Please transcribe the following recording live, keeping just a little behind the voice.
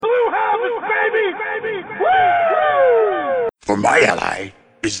For my ally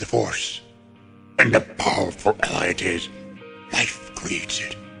is the Force. And a powerful ally it is. Life creates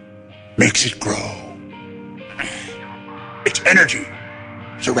it. Makes it grow. Its energy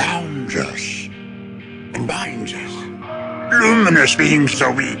surrounds us and binds us. Luminous beings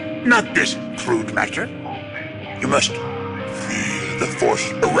so we, not this crude matter. You must feel the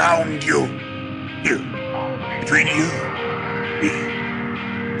Force around you. Here, between you, me,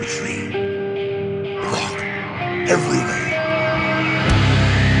 the tree, the rock, everywhere.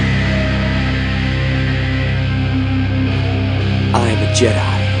 I am a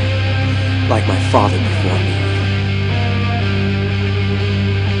Jedi, like my father before me.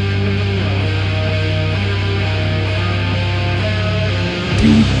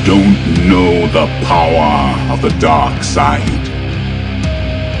 You don't know the power of the dark side.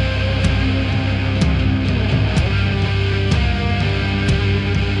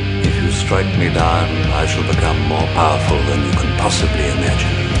 If you strike me down, I shall become more powerful than you can possibly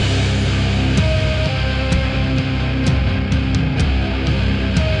imagine.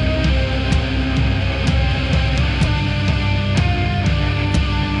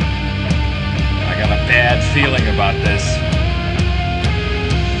 I got a bad feeling about this.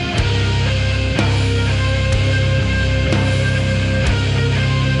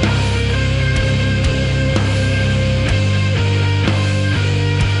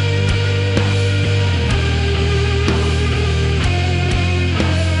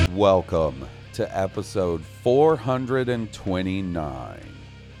 Welcome to episode 429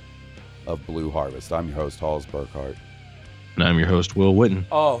 of Blue Harvest. I'm your host, Halls Burkhart. And I'm your host, Will Witten.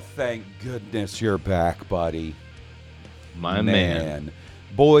 Oh, thank goodness you're back, buddy. My man.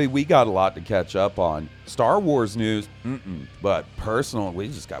 Boy, we got a lot to catch up on. Star Wars news, but personal, we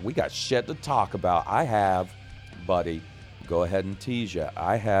got shit to talk about. I have, buddy, go ahead and tease you.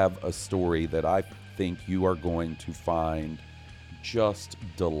 I have a story that I think you are going to find just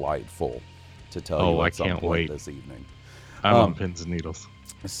delightful to tell you at some point this evening. I'm on pins and needles.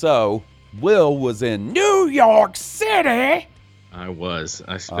 So, Will was in New York City. I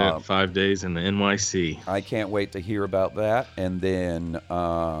spent 5 days in the NYC. I can't wait to hear about that. And then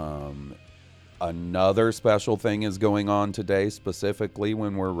another special thing is going on today, specifically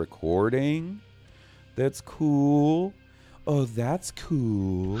when we're recording. That's cool. Oh, that's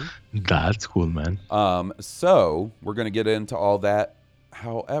cool. That's cool, man. So we're going to get into all that.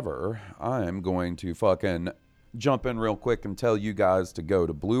 However, I'm going to fucking jump in real quick and tell you guys to go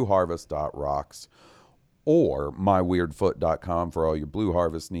to blueharvest.rocks or myweirdfoot.com for all your Blue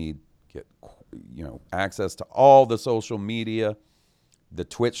Harvest need. Get, access to all the social media, the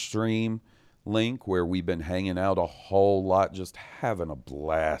Twitch stream link where we've been hanging out a whole lot, just having a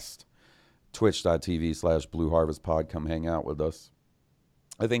blast. Twitch.tv/BlueHarvestPod. Come hang out with us.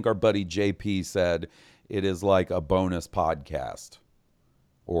 I think our buddy JP said it is like a bonus podcast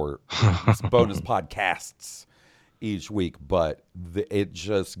or bonus podcasts each week, but it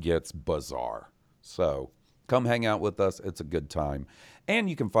just gets bizarre. So come hang out with us. It's a good time. And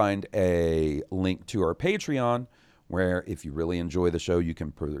you can find a link to our Patreon where if you really enjoy the show, you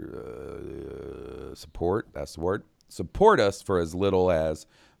can support, that's the word, support us for as little as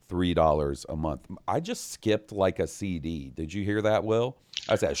 $3 a month. I just skipped like a CD. Did you hear that, Will?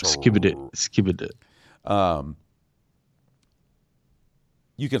 I said, skip it.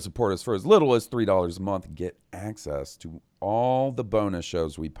 You can support us for as little as $3 a month and get access to all the bonus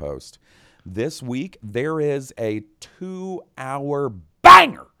shows we post. This week, there is a 2-hour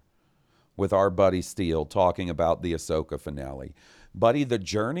banger with our buddy Steele talking about the Ahsoka finale. Buddy, the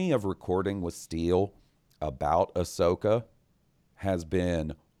journey of recording with Steele about Ahsoka has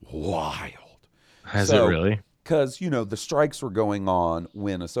been wild. Has it really? Because, the strikes were going on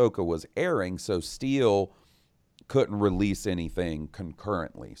when Ahsoka was airing, so Steele couldn't release anything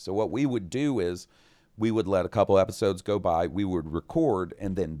concurrently. So what we would do is we would let a couple episodes go by, we would record,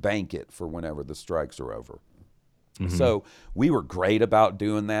 and then bank it for whenever the strikes are over. Mm-hmm. So we were great about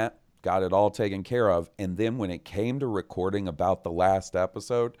doing that, got it all taken care of, and then when it came to recording about the last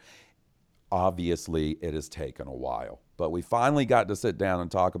episode, obviously it has taken a while. But we finally got to sit down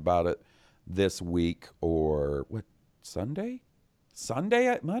and talk about it this week, or Sunday?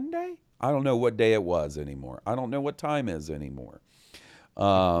 Monday? I don't know what day it was anymore. I don't know what time is anymore.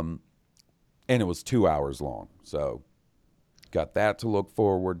 And it was 2 hours long. So got that to look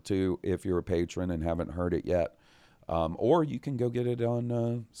forward to if you're a patron and haven't heard it yet. Or you can go get it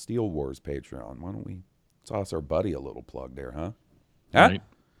on Steel Wars Patreon. Why don't we toss our buddy a little plug there, huh? Right.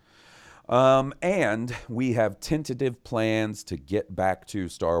 And we have tentative plans to get back to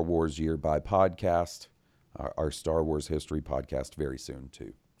Star Wars Year by Podcast, our Star Wars history podcast very soon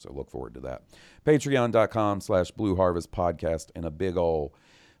too. So look forward to that. Patreon.com/Blue Harvest Podcast, and a big old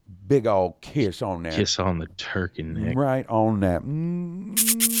kiss on that. Kiss on the turkey neck. Right on that.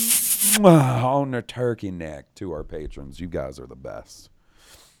 On the turkey neck to our patrons. You guys are the best.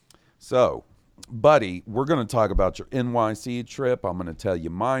 So, buddy, we're going to talk about your NYC trip. I'm going to tell you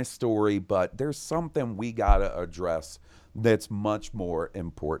my story, but there's something we got to address that's much more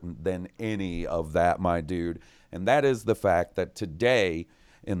important than any of that, my dude. And that is the fact that today,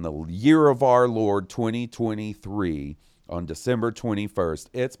 in the year of our Lord 2023, on December 21st,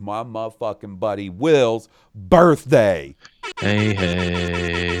 it's my motherfucking buddy Will's birthday.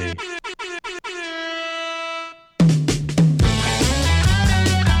 Hey.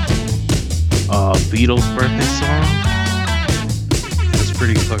 Beatles birthday song? That's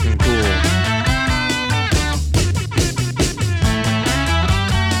pretty fucking cool.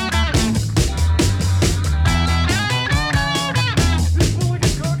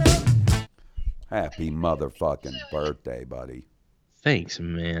 Happy motherfucking birthday, buddy. Thanks,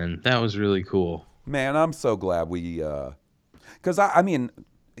 man. That was really cool. Man, I'm so glad we, because I mean,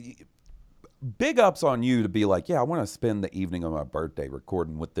 big ups on you to be like, yeah, I want to spend the evening of my birthday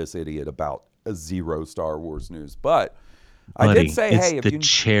recording with this idiot about a zero Star Wars news. But Buddy, I did say, it's hey, if the you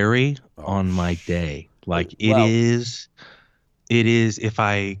cherry on my day. Like it is, if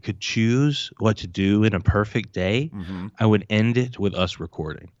I could choose what to do in a perfect day, I would end it with us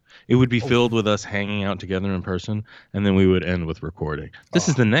recording. It would be filled with us hanging out together in person, and then we would end with recording. This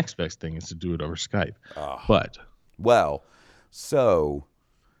is the next best thing, is to do it over Skype. Well, so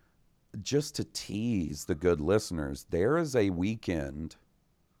just to tease the good listeners, there is a weekend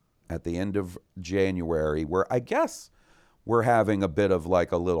at the end of January where I guess we're having a bit of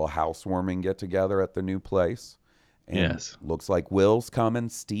like a little housewarming get together at the new place. And yes. Looks like Will's coming.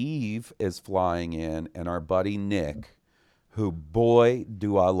 Steve is flying in, and our buddy Nick, who, boy,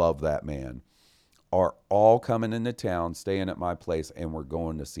 do I love that man, are all coming into town, staying at my place, and we're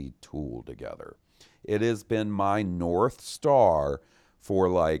going to see Tool together. It has been my North Star for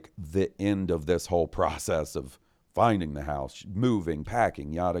like the end of this whole process of finding the house, moving,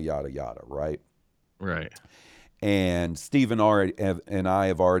 packing, yada, yada, yada, right? Right. And Steve and I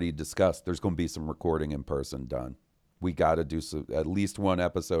have already discussed there's going to be some recording in person done. We got to do at least one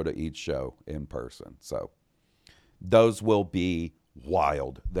episode of each show in person. So those will be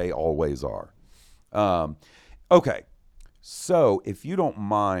wild. They always are. Okay. So if you don't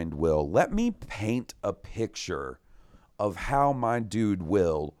mind, Will, let me paint a picture of how my dude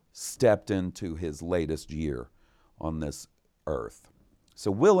Will stepped into his latest year on this earth.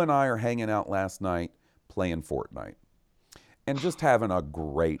 So Will and I are hanging out last night playing Fortnite and just having a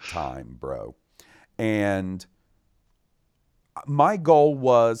great time, bro. And my goal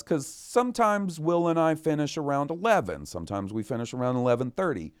was, because sometimes Will and I finish around 11. Sometimes we finish around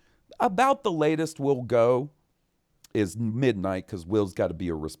 11:30. About the latest we'll go is midnight, because Will's got to be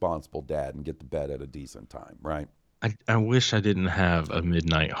a responsible dad and get to bed at a decent time, right? I wish I didn't have a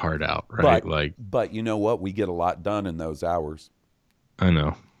midnight hard out, right? But you know what? We get a lot done in those hours. I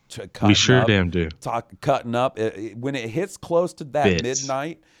know. We sure damn do. Cutting up. When it hits close to that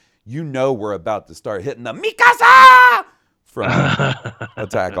midnight, you know we're about to start hitting the Mikasa from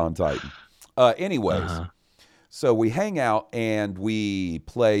Attack on Titan. Anyways, so we hang out and we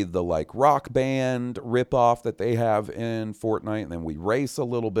play the like Rock Band ripoff that they have in Fortnite, and then we race a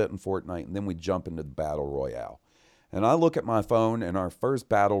little bit in Fortnite, and then we jump into the Battle Royale. And I look at my phone, and our first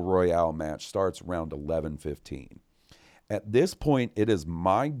Battle Royale match starts around 11:15. At this point, it is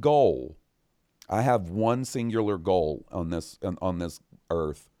my goal. I have one singular goal on this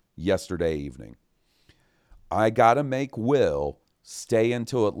earth yesterday evening. I got to make Will stay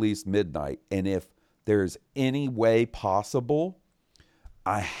until at least midnight. And if there's any way possible,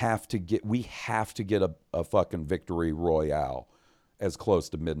 we have to get a fucking victory royale as close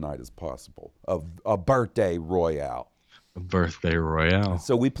to midnight as possible. A birthday royale. A birthday royale.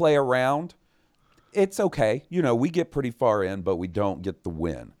 So we play around. It's okay. You know, we get pretty far in, but we don't get the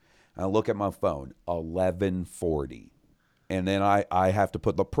win. And I look at my phone, 11:40. And then I have to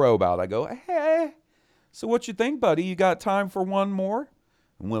put the probe out. I go, hey, so what you think, buddy? You got time for one more?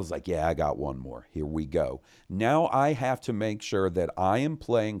 And Will's like, yeah, I got one more. Here we go. Now I have to make sure that I am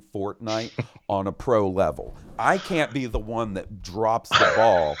playing Fortnite on a pro level. I can't be the one that drops the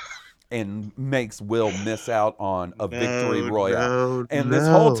ball and makes Will miss out on a victory royale. And this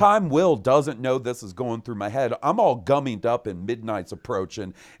whole time, Will doesn't know this is going through my head. I'm all gummied up and midnight's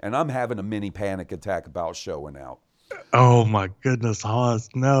approaching, and I'm having a mini panic attack about showing out. Oh my goodness, Haas,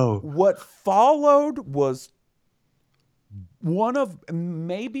 no. What followed was one of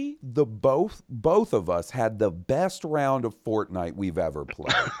maybe both of us had the best round of Fortnite we've ever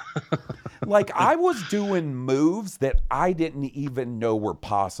played. Like, I was doing moves that I didn't even know were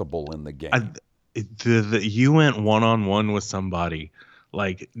possible in the game. You went one-on-one with somebody,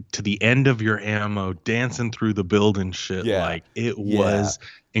 like, to the end of your ammo, dancing through the building shit. Yeah. Like, it was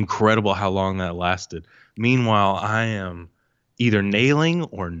incredible how long that lasted. Meanwhile, I am either nailing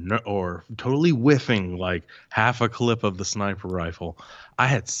or totally whiffing like half a clip of the sniper rifle. I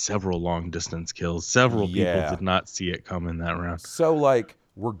had several long distance kills. Several people did not see it coming that round. So, like,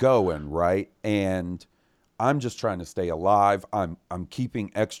 we're going, right? And I'm just trying to stay alive. I'm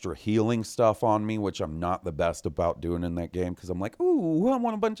keeping extra healing stuff on me, which I'm not the best about doing in that game because I'm like, ooh, I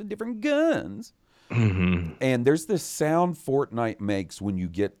want a bunch of different guns. Mm-hmm. And there's this sound Fortnite makes when you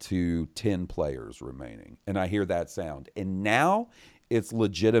get to 10 players remaining. And I hear that sound. And now it's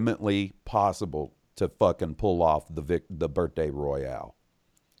legitimately possible to fucking pull off the birthday royale.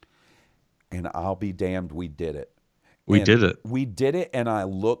 And I'll be damned, we did it. We did it. And I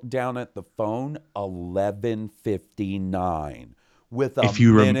looked down at the phone, 11:59, with a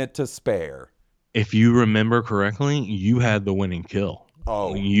minute to spare. If you remember correctly, you had the winning kill.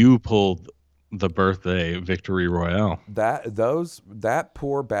 Oh, you pulled the birthday victory royale. That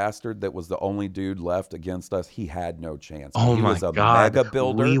poor bastard that was the only dude left against us, he had no chance. Oh he my was a God. mega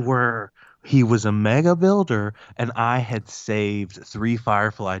builder. He was a mega builder, and I had saved 3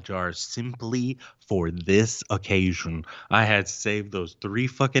 Firefly jars simply for this occasion. I had saved those 3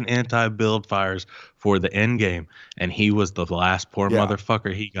 fucking anti-build fires for the end game, and he was the last poor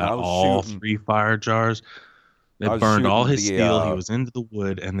motherfucker. He got all 3 fire jars. They burned all his steel. He was into the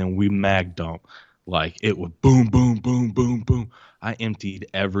wood, and then we mag dump. Like, it would boom, boom, boom, boom, boom. I emptied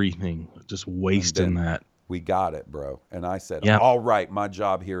everything, just wasting that. We got it, bro. And I said, all right, my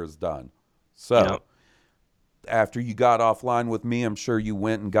job here is done. So after you got offline with me, I'm sure you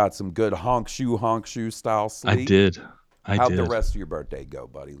went and got some good honk shoe style sleep. I did. How'd the rest of your birthday go,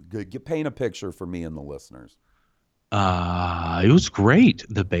 buddy? Paint a picture for me and the listeners. It was great.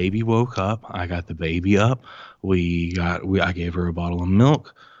 The baby woke up. I got the baby up. I gave her a bottle of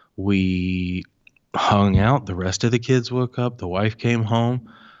milk. We hung out. The rest of the kids woke up. The wife came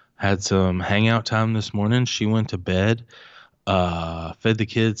home, had some hangout time this morning. She went to bed. Fed the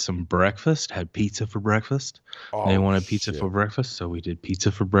kids some breakfast, had pizza for breakfast. They wanted pizza for breakfast, so we did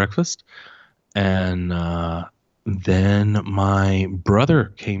pizza for breakfast. And then my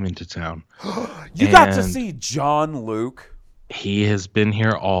brother came into town. You got to see John Luke. He has been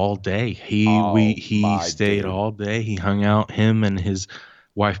here all day. He stayed all day. He hung out. Him and his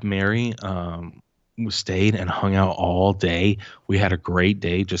wife Mary stayed and hung out all day. We had a great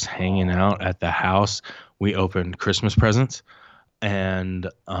day just hanging out at the house. We opened Christmas presents and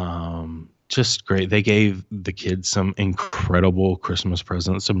just great. They gave the kids some incredible Christmas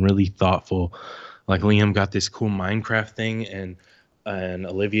presents, some really thoughtful. Like, Liam got this cool Minecraft thing, and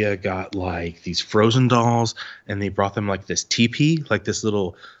Olivia got like these Frozen dolls, and they brought them like this teepee, like this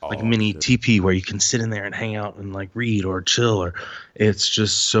little mini teepee where you can sit in there and hang out and like read or chill. Or it's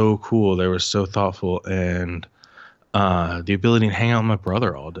just so cool. They were so thoughtful, and the ability to hang out with my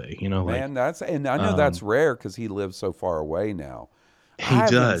brother all day, you know, man, and I know that's rare because he lives so far away now. He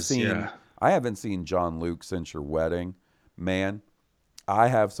does. I haven't seen John Luke since your wedding, man. I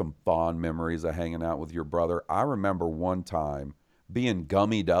have some fond memories of hanging out with your brother. I remember one time being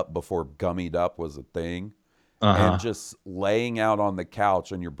gummied up before gummied up was a thing, and just laying out on the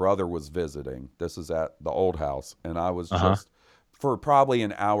couch, and your brother was visiting. This is at the old house, and I was just, for probably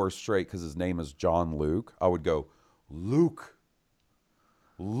an hour straight, because his name is John Luke, I would go, Luke,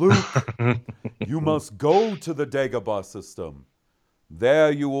 you must go to the Dagobah system.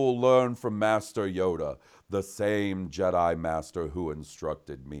 There you will learn from Master Yoda, the same Jedi Master who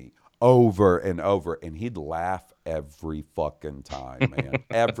instructed me, over and over. And he'd laugh every fucking time, man.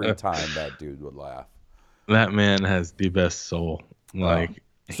 Every time that dude would laugh. That man has the best soul. Like,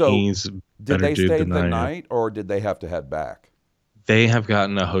 so he's did they stay the night, or did they have to head back? They have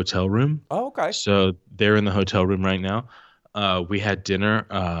gotten a hotel room. Oh, okay. So they're in the hotel room right now. We had dinner.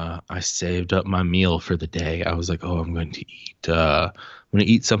 I saved up my meal for the day. I was like, I'm going to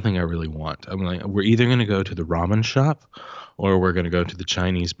eat something I really want. I'm like, we're either going to go to the ramen shop or we're going to go to the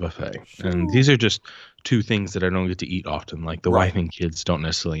Chinese buffet. Sure. And these are just 2 things that I don't get to eat often. Like, the wife and kids don't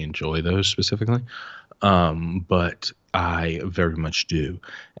necessarily enjoy those specifically. But I very much do.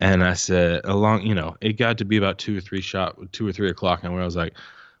 And I said, it got to be about 2 or 3 o'clock, and where I was like,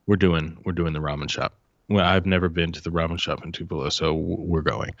 we're doing the ramen shop. Well, I've never been to the ramen shop in Tupelo, so we're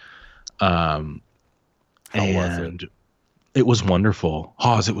going. How was it? It was wonderful.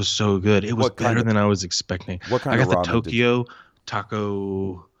 Oz, it was so good. It was What kind better of- than I was expecting. what kind I of got the ramen did you- Tokyo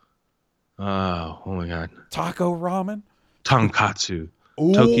taco. Oh my god, Taco ramen? tonkatsu.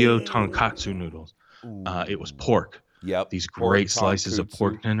 Tokyo tonkatsu noodles. It was pork. Yep. These pork great slices of tonkatsu.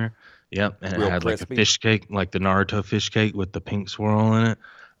 pork dinner. Yep, and Real it had crispy? like a fish cake, like the Naruto fish cake with the pink swirl in it.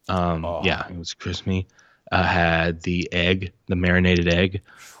 Yeah, it was crispy. I had the egg, the marinated egg.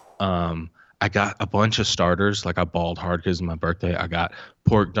 I got a bunch of starters. Like I balled hard because of my birthday. I got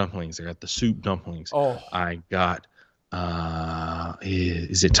pork dumplings. I got the soup dumplings. Oh. I got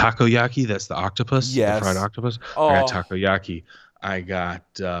is it takoyaki? That's the octopus. Yes. The fried octopus. Oh. I got takoyaki. I got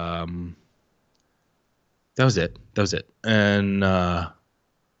that was it. And it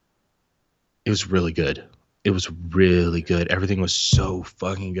was really good. It was really good. Everything was so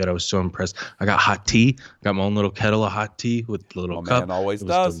fucking good. I was so impressed. I got hot tea. Got my own little kettle of hot tea with a little My cup. man always it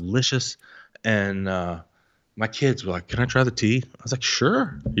does. was delicious. And my kids were like, "Can I try the tea?" I was like,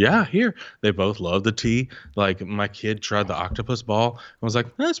 "Sure. Yeah, here." They both love the tea. Like my kid tried the octopus ball and was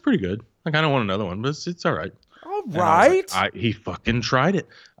like, "That's pretty good. Like I don't want another one, but it's all right." All And I was right. like, he fucking tried it.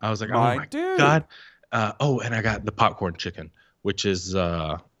 I was like, My "Oh my dude. god!" And I got the popcorn chicken, which is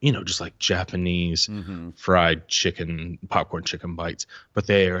just like Japanese fried chicken, popcorn chicken bites. But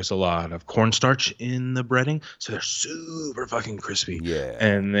there's a lot of cornstarch in the breading, so they're super fucking crispy. Yeah.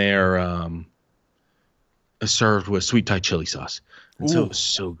 And they're served with sweet Thai chili sauce. And so Ooh. it was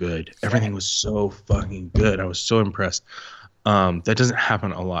so good. Everything was so fucking good. I was so impressed. That doesn't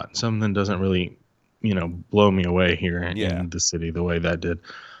happen a lot. Something doesn't really, blow me away here in the city the way that did.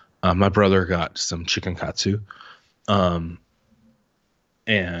 My brother got some chicken katsu.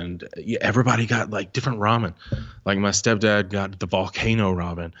 And everybody got like different ramen. Like my stepdad got the volcano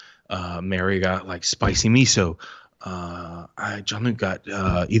ramen. Mary got like spicy miso. John got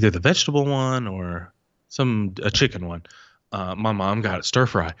either the vegetable one or a chicken one. My mom got stir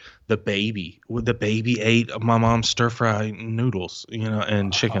fry. The baby ate my mom's stir fry noodles,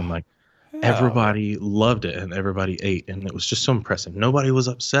 and chicken. Like everybody loved it and everybody ate, and it was just so impressive. Nobody was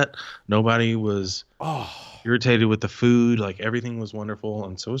upset. Nobody was irritated with the food. Like everything was wonderful,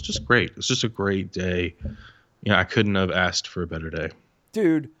 and so it was just great. It was just a great day. I couldn't have asked for a better day.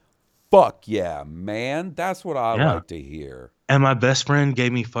 Dude, fuck yeah, man. That's what I Yeah. like to hear. And my best friend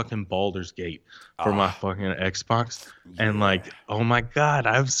gave me fucking Baldur's Gate for my fucking Xbox. And like, oh my God,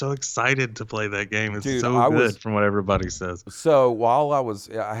 I'm so excited to play that game. It's Dude, so I good was- from what everybody says. So while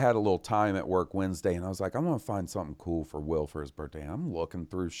I had a little time at work Wednesday, and I was like, I'm going to find something cool for Will for his birthday. I'm looking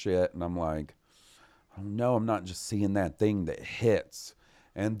through shit, and I'm like, oh no, I'm not just seeing that thing that hits.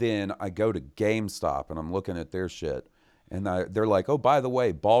 And then I go to GameStop, and I'm looking at their shit. And they're like, oh, by the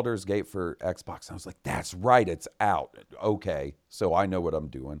way, Baldur's Gate for Xbox. And I was like, that's right, it's out. Okay, so I know what I'm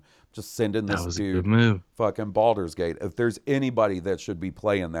doing. Just sending this That was a dude good move. fucking Baldur's Gate. If there's anybody that should be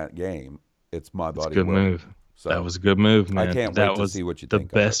playing that game, it's my buddy. Good Will. move. So That was a good move, man. can't that wait to was see what you the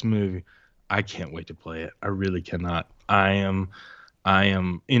think of it. best movie. I can't wait to play it. I really cannot. I am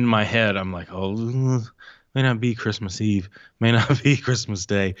in my head. I'm like, oh, may not be Christmas Eve, may not be Christmas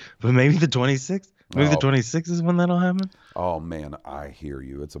Day, but maybe the 26th. Maybe the 26th is when that'll happen. Oh man, I hear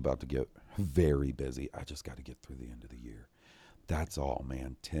you. It's about to get very busy. I just got to get through the end of the year. That's all,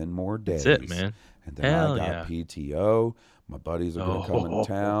 man. 10 more days. That's it, man. And then Hell I got yeah. PTO. My buddies are going to come in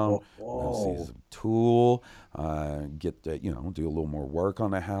town. I'm going to see some Tool. Get to, do a little more work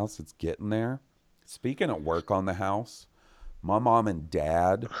on the house. It's getting there. Speaking of work on the house, my mom and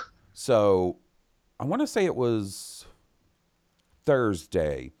dad. So I want to say it was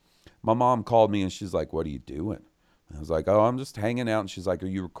Thursday. My mom called me and she's like, what are you doing? And I was like, oh, I'm just hanging out. And she's like, are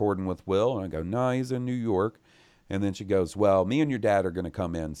you recording with Will? And I go, no, he's in New York. And then she goes, well, me and your dad are going to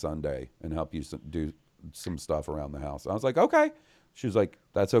come in Sunday and help you do some stuff around the house. I was like, okay. She was like,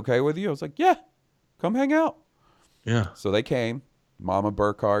 that's okay with you? I was like, yeah, come hang out. Yeah. So they came, Mama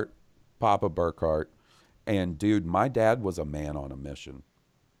Burkhart, Papa Burkhart. And dude, my dad was a man on a mission.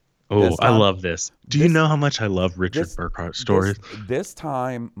 Oh, This I time- love this. Do you know how much I love Richard Burkhart stories? This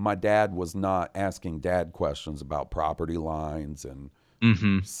time, my dad was not asking dad questions about property lines and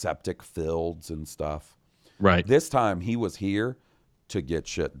septic fields and stuff. Right. This time, he was here to get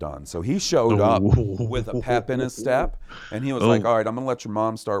shit done. So he showed up with a pep in his step, and he was like, all right, I'm going to let your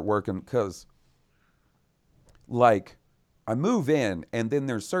mom start working because, like, I move in, and then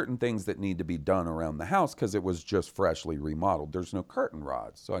there's certain things that need to be done around the house because it was just freshly remodeled. There's no curtain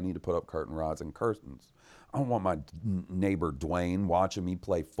rods, so I need to put up curtain rods and curtains. I don't want my neighbor Dwayne watching me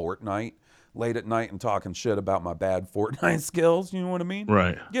play Fortnite late at night and talking shit about my bad Fortnite skills. You know what I mean?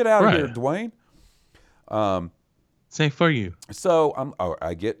 Right. Get out of Right. here, Dwayne. Say for you. So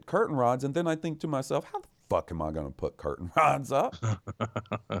I get curtain rods, and then I think to myself, how the fuck am I going to put curtain rods up?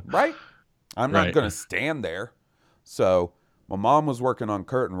 Right? I'm not Right. going to stand there. So my mom was working on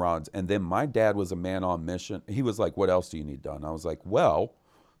curtain rods, and then my dad was a man on mission. He was like, what else do you need done? I was like, well,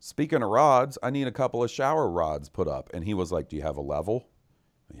 speaking of rods, I need a couple of shower rods put up. And he was like, do you have a level?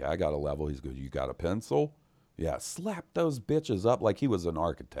 Yeah, I got a level. He's good. You got a pencil? Yeah, slap those bitches up like he was an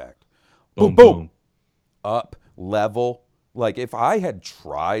architect. Boom, Boom, boom. boom. Up, level. Like if I had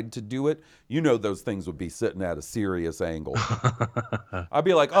tried to do it, those things would be sitting at a serious angle. I'd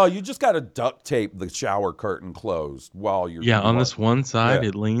be like, oh, you just got to duct tape the shower curtain closed while you're. Yeah, on this one side Yeah.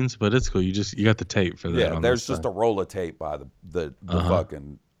 it leans, but it's cool. You got the tape for that. Yeah, on there's this just side. a roll of tape by the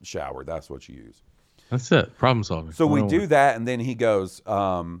fucking shower. That's what you use. That's it. Problem solving. So we 101. do that, and then he goes,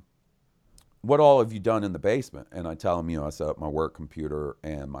 what all have you done in the basement? And I tell him, I set up my work computer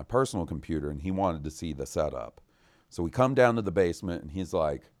and my personal computer, and he wanted to see the setup. So we come down to the basement, and he's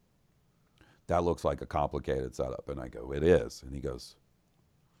like, that looks like a complicated setup. And I go, it is. And he goes,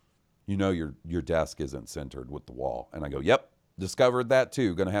 your desk isn't centered with the wall. And I go, yep, discovered that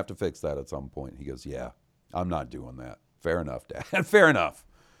too. Going to have to fix that at some point. He goes, yeah, I'm not doing that. Fair enough, Dad. Fair enough.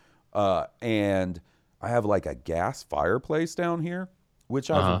 And I have like a gas fireplace down here, which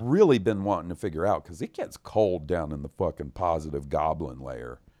I've really been wanting to figure out because it gets cold down in the fucking positive goblin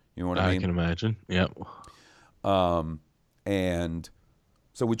layer. You know what I mean? I can imagine. Yep. And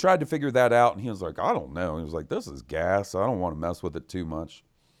so we tried to figure that out, and he was like, I don't know. He was like, this is gas. I don't want to mess with it too much.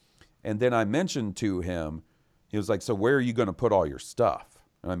 And then I mentioned to him, he was like, so where are you going to put all your stuff?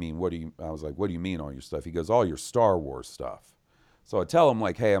 And I mean, I was like, what do you mean all your stuff? He goes, all your Star Wars stuff. So I tell him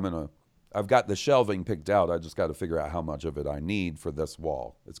like, hey, I've got the shelving picked out. I just got to figure out how much of it I need for this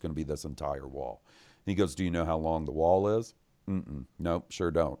wall. It's going to be this entire wall. And he goes, do you know how long the wall is? Nope, sure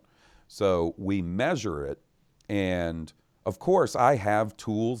don't. So we measure it. And of course I have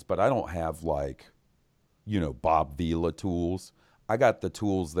tools, but I don't have like, Bob Vila tools. I got the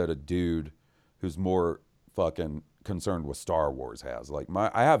tools that a dude who's more fucking concerned with Star Wars has. Like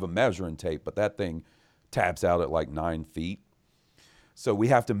I have a measuring tape, but that thing taps out at like 9 feet. So we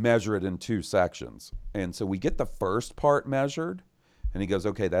have to measure it in 2 sections. And so we get the first part measured, and he goes,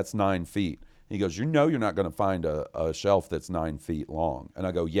 okay, that's 9 feet. He goes, you're not going to find a shelf that's 9 feet long. And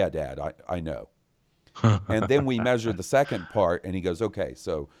I go, yeah, Dad, I know. And then we measure the second part, and he goes, okay,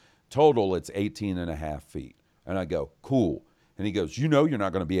 so total it's 18 and a half feet. And I go, cool. And he goes, you're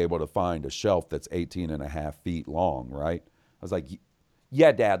not going to be able to find a shelf that's 18 and a half feet long, right? I was like,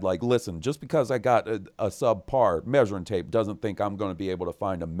 yeah, Dad, like, listen, just because I got a subpar measuring tape doesn't think I'm going to be able to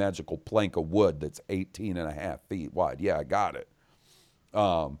find a magical plank of wood that's 18 and a half feet wide. Yeah, I got it.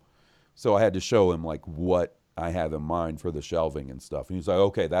 So I had to show him, like, what I have in mind for the shelving and stuff. And he's like,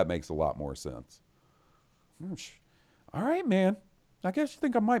 okay, that makes a lot more sense. All right, man. I guess you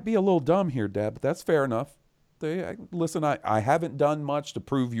think I might be a little dumb here, Dad, but that's fair enough. Listen, I haven't done much to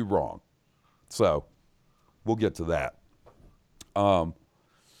prove you wrong. So we'll get to that.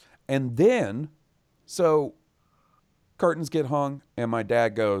 And then, so curtains get hung, and my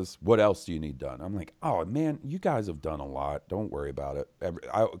dad goes, what else do you need done? I'm like, oh, man, you guys have done a lot. Don't worry about it.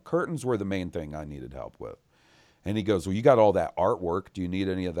 Curtains were the main thing I needed help with. And he goes, well, you got all that artwork. Do you need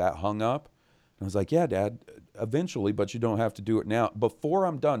any of that hung up? And I was like, yeah, Dad, eventually, but you don't have to do it now. Before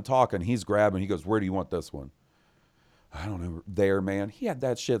I'm done talking, he's grabbing, he goes, where do you want this one? I don't know, there, man. He had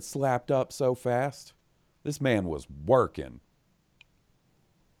that shit slapped up so fast. This man was working.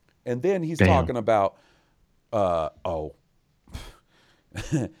 And then he's talking about,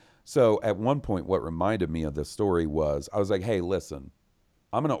 So at one point, what reminded me of this story was, I was like, hey, listen,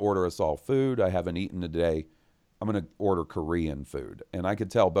 I'm going to order us all food. I haven't eaten today. I'm going to order Korean food. And I could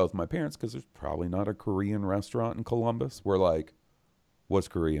tell both my parents, because there's probably not a Korean restaurant in Columbus, were like, what's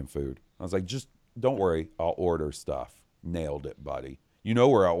Korean food? I was like, just don't worry. I'll order stuff. Nailed it, buddy. You know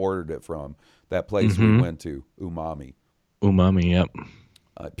where I ordered it from. That place we went to, Umami. Umami, yep.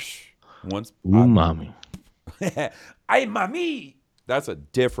 Umami. Ay, mami. That's a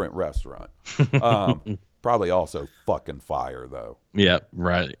different restaurant. Probably also fucking fire, though. Yep,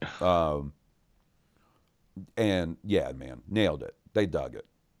 right. And yeah, man, nailed it. They dug it.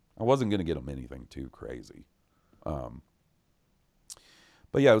 I wasn't going to get them anything too crazy. But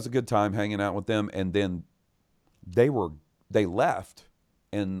yeah, it was a good time hanging out with them. And then they left.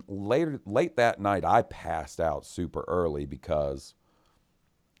 And late that night, I passed out super early because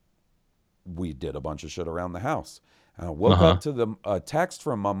we did a bunch of shit around the house. And I woke up to a text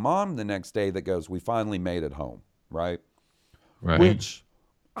from my mom the next day that goes, we finally made it home, right? Right. Which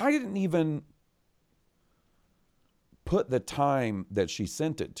I didn't even put the time that she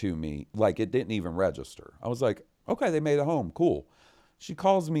sent it to me, like it didn't even register. I was like, okay, they made it home, cool. She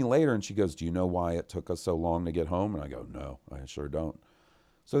calls me later and she goes, do you know why it took us so long to get home? And I go, no, I sure don't.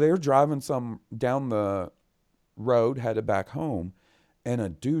 So they were driving down the road, headed back home, and a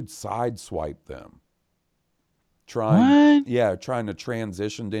dude sideswiped them. Trying to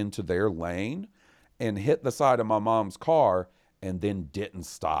transition into their lane and hit the side of my mom's car and then didn't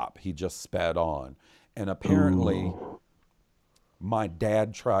stop. He just sped on. And apparently my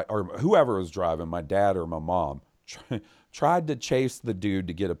dad or whoever was driving, my dad or my mom, tried to chase the dude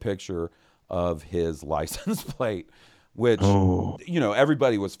to get a picture of his license plate, which,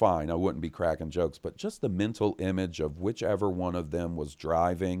 everybody was fine. I wouldn't be cracking jokes, but just the mental image of whichever one of them was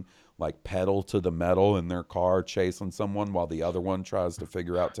driving, like pedal to the metal in their car, chasing someone while the other one tries to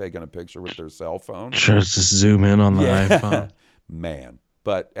figure out taking a picture with their cell phone. Sure, just zoom in on the iPhone. Man.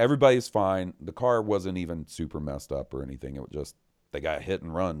 But everybody's fine. The car wasn't even super messed up or anything. It was just, they got hit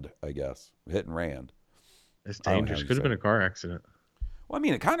and run, I guess. Hit and ran. It's dangerous. Could have been a car accident. Well, I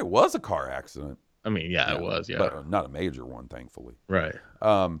mean, it kind of was a car accident. I mean, yeah, it was, yeah. But not a major one, thankfully. Right.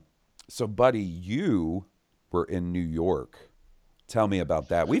 So, buddy, you were in New York. Tell me about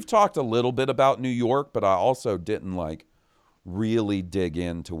that. We've talked a little bit about New York, but I also didn't, really dig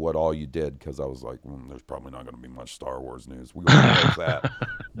into what all you did because I was like, there's probably not going to be much Star Wars news. We're going to take that.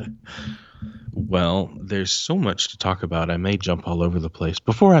 Well, there's so much to talk about. I may jump all over the place.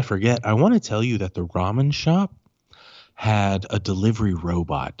 Before I forget, I want to tell you that the ramen shop had a delivery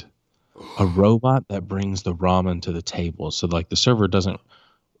robot. A robot that brings the ramen to the table. So, the server doesn't,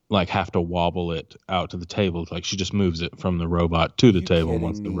 have to wobble it out to the table. She just moves it from the robot to the table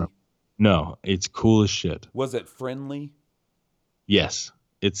once the ramen. No, it's cool as shit. Was it friendly? Yes.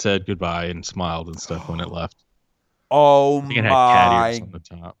 It said goodbye and smiled and stuff when it left. Oh, it had cat ears on the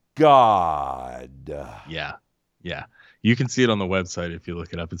top. God. Yeah. Yeah. You can see it on the website if you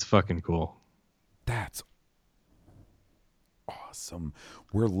look it up. It's fucking cool. That's awesome.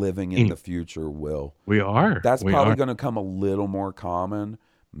 We're living in the future, Will. We are. That's probably going to come a little more common.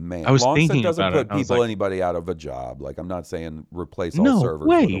 Man, I was long thinking as it doesn't about put it. people, anybody out of a job. I'm not saying replace all servers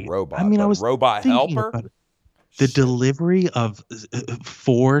with a robot. I mean, I was robot helper. The delivery of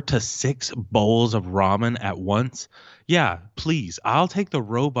 4 to 6 bowls of ramen at once. Yeah, please. I'll take the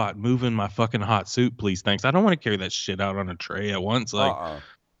robot moving my fucking hot soup, please. Thanks. I don't want to carry that shit out on a tray at once.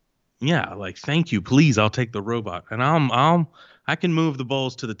 Yeah, thank you, please. I'll take the robot, and I can move the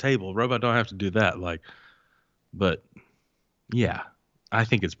bowls to the table. Robot don't have to do that. But yeah, I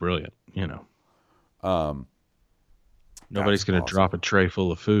think it's brilliant. Nobody's going to drop a tray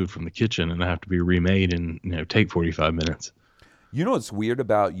full of food from the kitchen and have to be remade and take 45 minutes. You know what's weird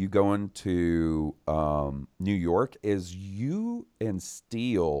about you going to New York is you and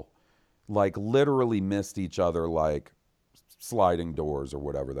Steele literally missed each other Sliding Doors or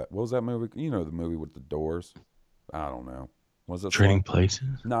whatever that. What was that movie? You know the movie with the doors? I don't know. Was it Trading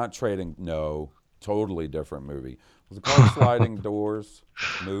Places? Not Trading. No, totally different movie. Was it called Sliding Doors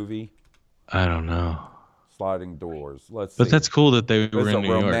movie? I don't know. Sliding Doors. Let's see. But that's cool that they were in New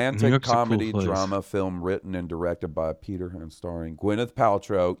York. It's a romantic comedy drama film written and directed by Peter and starring Gwyneth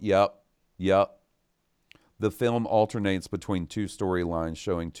Paltrow. Yep. The film alternates between 2 storylines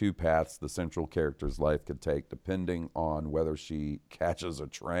showing 2 paths the central character's life could take depending on whether she catches a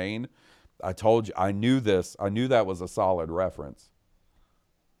train. I told you. I knew this. I knew that was a solid reference.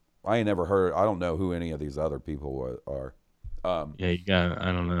 I ain't never heard. I don't know who any of these other people are. Yeah, you got it.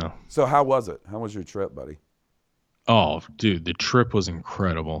 I don't know. So how was it? How was your trip, buddy? Oh, dude, the trip was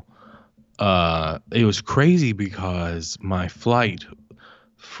incredible. It was crazy because my flight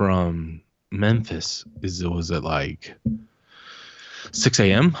from Memphis was at 6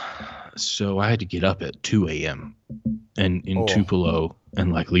 a.m. So I had to get up at 2 a.m. and in Tupelo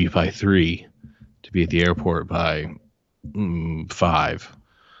and leave by 3 to be at the airport by 5.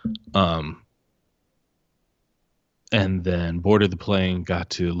 And then boarded the plane, got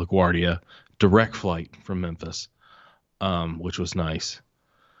to LaGuardia, direct flight from Memphis, which was nice.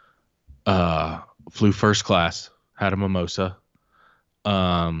 Flew first class, had a mimosa.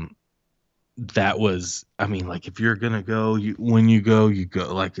 That was, if you're going to go, when you go.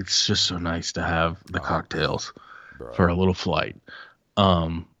 It's just so nice to have the cocktails for a little flight.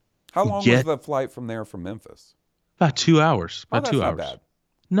 How long was the flight from there from Memphis? About 2 hours. About 2 hours. Not bad.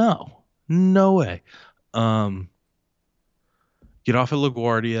 No way. Get off at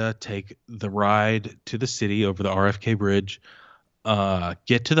LaGuardia, take the ride to the city over the RFK Bridge,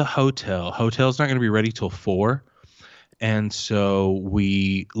 get to the hotel. Hotel's not going to be ready till 4. And so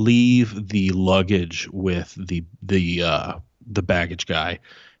we leave the luggage with the baggage guy,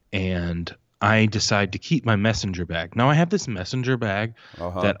 and I decide to keep my messenger bag. Now I have this messenger bag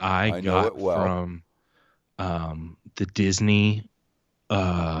that I got from the Disney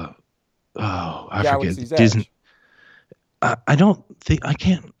I Galaxy's forget Disney. Edge. I don't think I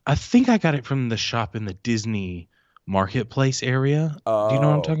can't. I think I got it from the shop in the Disney Marketplace area. Do you know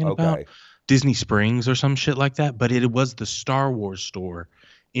what I'm talking about? Okay. Disney Springs or some shit like that. But it was the Star Wars store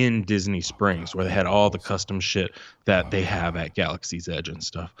in Disney Springs where they had all the custom shit that they have at Galaxy's Edge and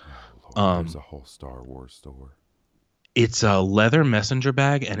stuff. There's a whole Star Wars store. It's a leather messenger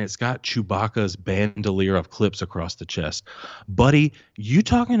bag, and it's got Chewbacca's bandolier of clips across the chest. Buddy, you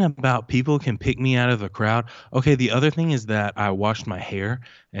talking about people can pick me out of the crowd? Okay, the other thing is that I washed my hair,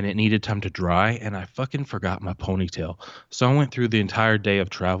 and it needed time to dry, and I fucking forgot my ponytail. So I went through the entire day of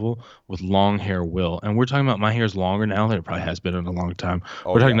travel with long hair Will. And we're talking about my hair's longer now than it probably has been in a long time.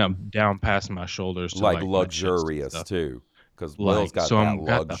 We're talking about down past my shoulders. To like my chest and luxurious, stuff. too. Because Will's got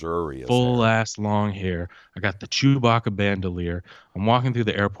that luxurious full ass long hair. I got the Chewbacca bandolier. I'm walking through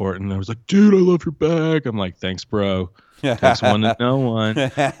the airport, and I was like, "Dude, I love your bag." I'm like, "Thanks, bro. Thanks one to no one."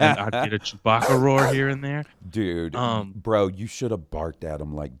 And I'd get a Chewbacca roar here and there. Dude, bro, you should have barked at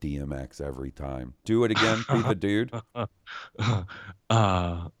him like DMX every time. Do it again, be the dude.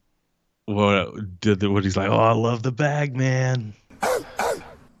 What he's like? Oh, I love the bag, man.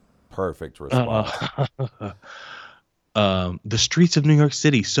 Perfect response. The streets of New York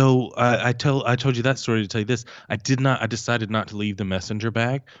City. So I told you that story to tell you this. I decided not to leave the messenger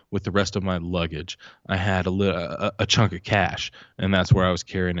bag with the rest of my luggage. I had a chunk of cash, and that's where I was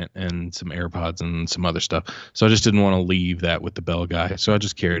carrying it, and some AirPods and some other stuff. So I just didn't want to leave that with the bell guy. So I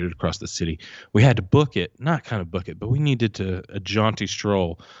just carried it across the city. We had to book it, but we needed a jaunty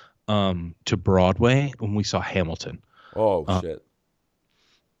stroll to Broadway when we saw Hamilton. Oh shit.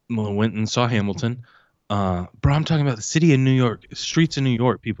 We went and saw Hamilton. Bro, I'm talking about the city of New York, streets of New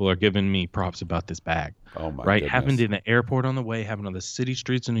York. People are giving me props about this bag. Oh my right? goodness. Happened in the airport on the way, happened on the city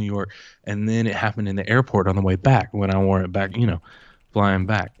streets of New York, and then it happened in the airport on the way back when I wore it back, flying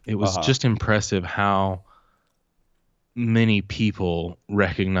back. It was just impressive how many people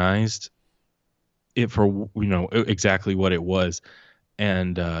recognized it for, exactly what it was.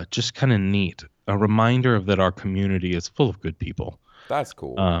 And just kind of neat. A reminder of that our community is full of good people. That's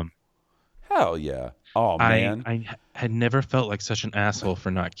cool. Hell yeah. Oh man, I had never felt like such an asshole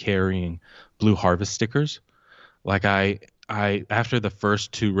for not carrying Blue Harvest stickers. Like I after the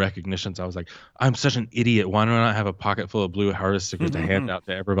first 2 recognitions, I was like, I'm such an idiot. Why don't I have a pocket full of Blue Harvest stickers to hand out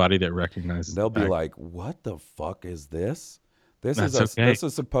to everybody that recognizes? They'll be like, "What the fuck is this? This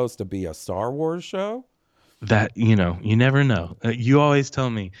is supposed to be a Star Wars show." That you never know. You always tell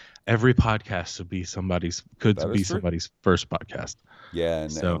me every podcast could be somebody's first podcast. Yeah,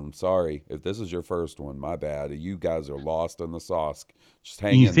 and I'm sorry if this is your first one. My bad. You guys are lost in the sauce. Just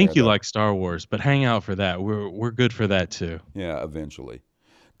hang in there. You think you like Star Wars, but hang out for that. We're good for that too. Yeah, eventually,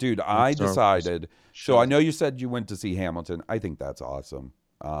 dude. I decided. So I know you said you went to see Hamilton. I think that's awesome.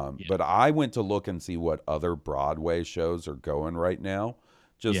 But I went to look and see what other Broadway shows are going right now.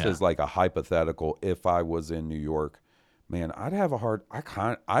 Just as like a hypothetical, if I was in New York, man, I'd have a hard.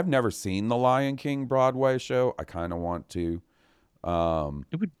 I've never seen the Lion King Broadway show. I kind of want to.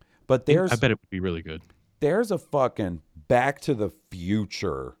 It would, but I bet it would be really good. There's a fucking Back to the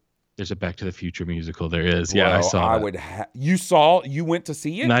Future. There's a Back to the Future musical. There is. Yeah, I saw. You went to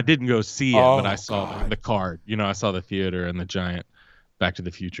see it? And I didn't go see it, but I saw the card. I saw the theater and the giant Back to the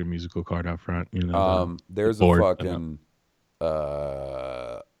Future musical card out front. There's a fucking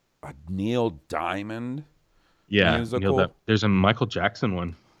a Neil Diamond musical. There's a Michael Jackson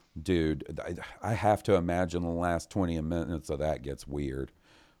one. Dude, I have to imagine the last 20 minutes of that gets weird.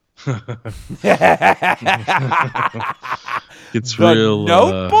 It's real.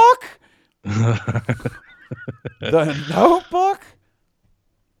 Notebook? The Notebook?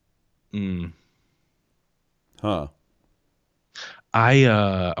 Huh.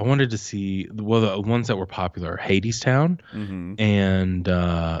 I wanted to see the ones that were popular: Hadestown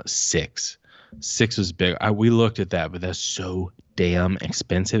and Six. Six was big. We looked at that, but that's so damn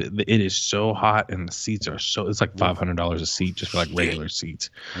expensive. It is so hot, and the seats are it's like $500 a seat just for like regular seats.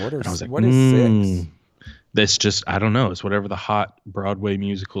 What is 6? That's just, I don't know. It's whatever the hot Broadway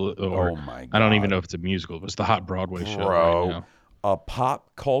musical, or oh my God. I don't even know if it's a musical, but it's the hot Broadway show right now. A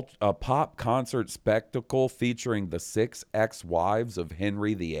pop concert spectacle featuring the 6 ex-wives of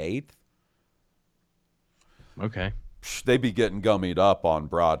Henry VIII. Okay. They be getting gummied up on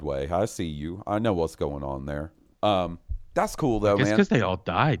Broadway. I see you. I know what's going on there. That's cool though, man. Because they all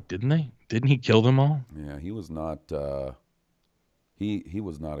died, didn't they? Didn't he kill them all? Yeah, he was not. He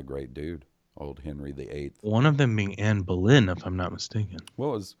was not a great dude, old Henry VIII. One of them being Anne Boleyn, if I'm not mistaken.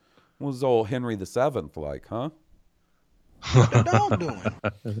 What was old Henry VII like, huh? What the dog doing?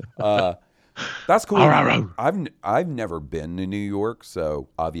 That's cool. Arr. I've never been to New York, so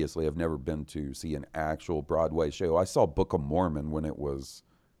obviously I've never been to see an actual Broadway show. I saw Book of Mormon when it was.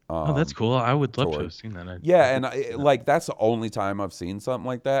 Oh, that's cool. I would love to toured. have seen that. Yeah, and like that's the only time I've seen something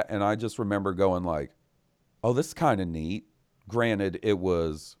like that, and I just remember going like, "Oh, this is kind of neat." Granted, it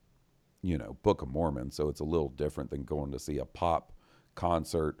was, Book of Mormon, so it's a little different than going to see a pop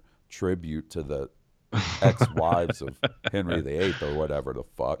concert tribute to the ex-wives of Henry VIII or whatever the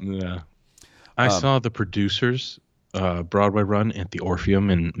fuck. Yeah. I saw the Producers Broadway run at the Orpheum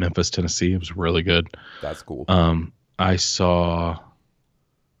in Memphis, Tennessee. It was really good. That's cool. I saw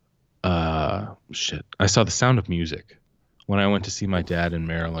I saw The Sound of Music. When I went to see my dad in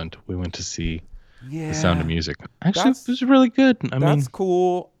Maryland, we went to see The Sound of Music. Actually, it was really good. That's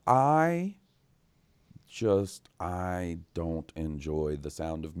cool. I don't enjoy The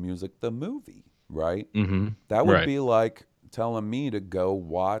Sound of Music, the movie, right? Mm-hmm. That would be like telling me to go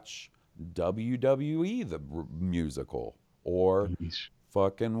watch WWE, the musical, or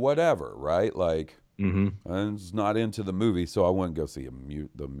fucking whatever, right? Like, I'm just not into the movie, so I wouldn't go see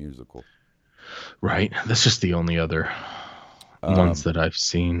the musical. Right. That's just the only other ones that I've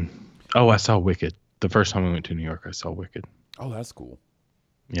seen. Oh, I saw Wicked. The first time we went to New York, I saw Wicked. Oh, that's cool.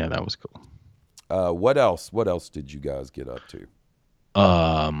 Yeah, that was cool. What else? What else did you guys get up to?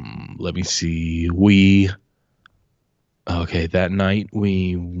 Let me see. That night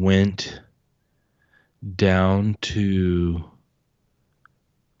we went down to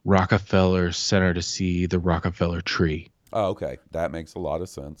Rockefeller Center to see the Rockefeller tree. Oh, okay. That makes a lot of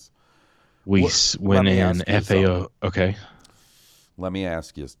sense. We went in FAO. Okay. Let me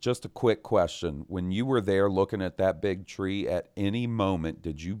ask you just a quick question. When you were there looking at that big tree, at any moment,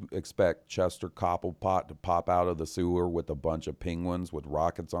 did you expect Chester Cobblepot to pop out of the sewer with a bunch of penguins with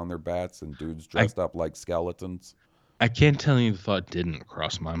rockets on their bats and dudes dressed up like skeletons? I can't tell you the thought didn't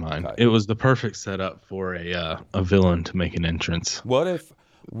cross my mind. Okay. It was the perfect setup for a villain to make an entrance. What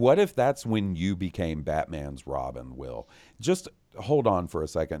if that's when you became Batman's Robin, Will? Just hold on for a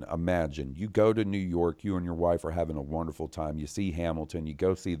second. Imagine you go to New York, you and your wife are having a wonderful time. You see Hamilton, you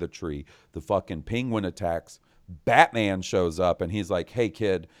go see the tree, the fucking penguin attacks, Batman shows up and he's like, "Hey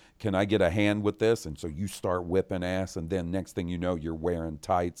kid, can I get a hand with this?" And so you start whipping ass, and then next thing you know, you're wearing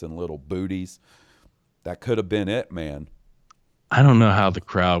tights and little booties. That could have been it, man. I don't know how the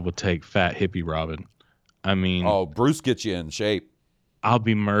crowd would take fat hippie Robin. I mean, Bruce gets you in shape. I'll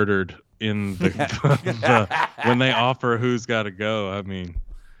be murdered in when they offer who's got to go. I mean,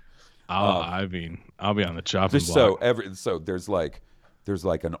 I'll be on the chopping block. So there's like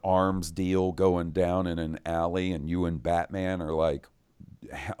an arms deal going down in an alley, and you and Batman are like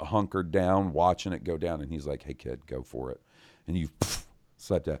hunkered down watching it go down, and he's like, "Hey kid, go for it," and you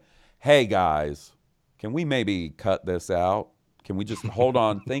slap that. "Hey guys, can we maybe cut this out? Can we just hold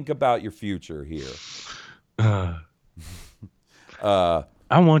on? Think about your future here."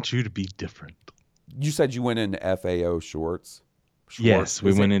 I want you to be different. You said you went into FAO Schwartz. Yes,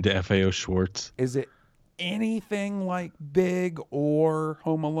 we went into FAO Schwartz. Is it anything like Big or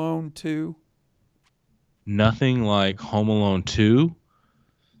Home Alone 2? Nothing like Home Alone 2.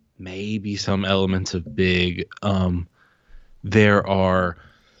 Maybe some elements of Big. There are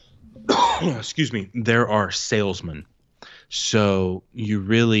there are salesmen. So you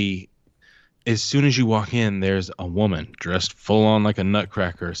really, as soon as you walk in, there's a woman dressed full on like a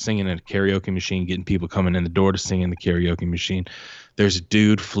nutcracker singing at a karaoke machine, getting people coming in the door to sing in the karaoke machine. There's a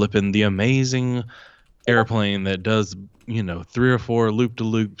dude flipping the amazing airplane that does, 3 or 4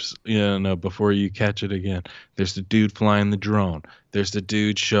 loop-de-loops, before you catch it again. There's the dude flying the drone. There's the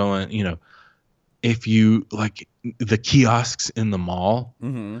dude showing, if you like the kiosks in the mall,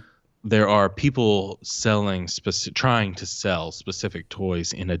 there are people trying to sell specific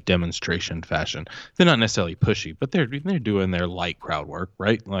toys in a demonstration fashion. They're not necessarily pushy, but they're doing their light crowd work,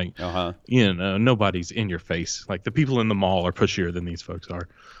 right? Like, nobody's in your face. Like the people in the mall are pushier than these folks are.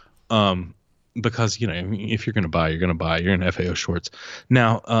 Because, if you're going to buy, you're going to buy. You're in FAO Schwartz.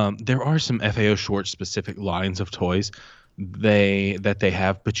 Now, there are some FAO Schwartz specific lines of toys that they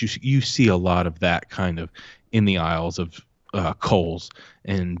have, but you see a lot of that kind of in the aisles of Kohl's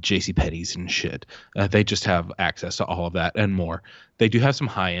and JCPenney's and shit. They just have access to all of that and more. They do have some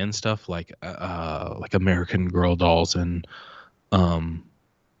high end stuff like American Girl dolls and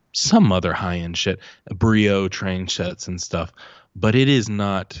some other high end shit, Brio train sets and stuff. But it is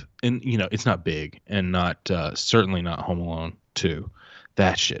not, and it's not big, and not certainly not Home Alone 2.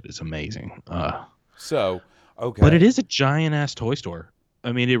 That shit is amazing. Okay, but it is a giant ass toy store.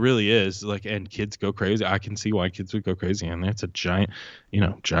 I mean, it really is. Like, and kids go crazy. I can see why kids would go crazy in there. It's a giant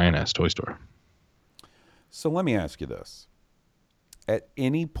ass toy store. So let me ask you this: At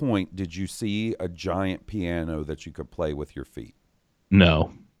any point, did you see a giant piano that you could play with your feet?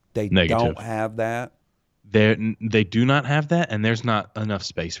 No. They Negative. don't have that? They do not have that, and there's not enough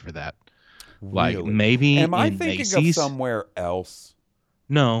space for that. Like Really? maybe Am I in thinking Macy's? of somewhere else?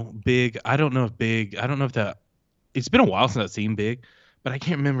 No, Big. I don't know if that. It's been a while since I've seen Big, but I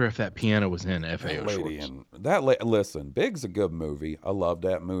can't remember if that piano was in FAO Schwartz. Listen, Big's a good movie. I love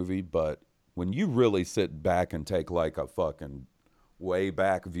that movie, but when you really sit back and take like a fucking way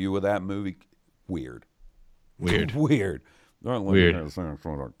back view of that movie, weird. Weird. Don't let Weird. me say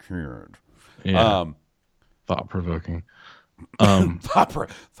for the kid. Yeah. Thought provoking.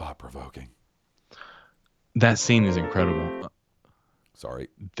 Thought provoking. That scene is incredible. Sorry.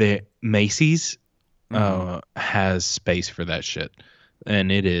 The Macy's has space for that shit,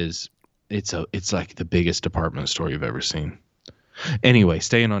 and it's like the biggest department store you've ever seen. Anyway,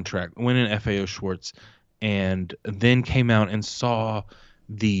 staying on track, went in FAO Schwartz, and then came out and saw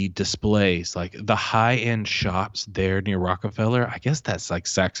the displays, like the high-end shops there near Rockefeller. I guess that's like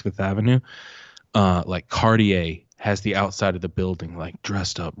Saks Fifth Avenue. Like Cartier has the outside of the building like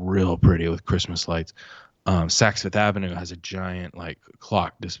dressed up real pretty with Christmas lights. Saks Fifth Avenue has a giant like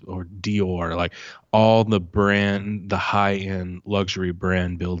clock or Dior, like all the high-end luxury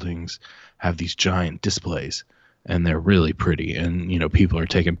brand buildings have these giant displays, and they're really pretty, and people are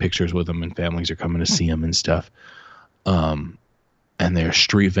taking pictures with them, and families are coming to see them and stuff. And there's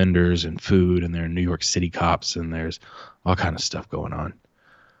street vendors and food, and there are New York City cops, and there's all kind of stuff going on.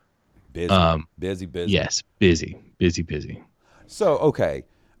 Busy. Yes, busy. So, okay,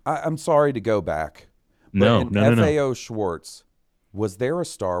 I'm sorry to go back. No. FAO Schwartz, was there a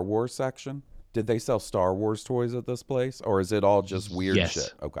Star Wars section? Did they sell Star Wars toys at this place, or is it all just weird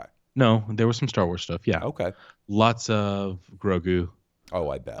shit? Okay. No, there was some Star Wars stuff. Yeah. Okay. Lots of Grogu. Oh,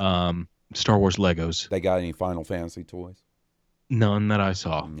 I bet. Star Wars Legos. They got any Final Fantasy toys? None that I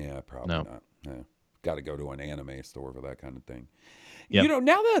saw. Yeah, probably not. Yeah. Got to go to an anime store for that kind of thing. Yep.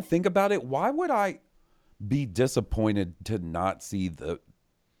 Now that I think about it, why would I be disappointed to not see the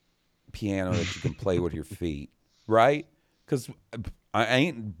piano that you can play with your feet, right? Because I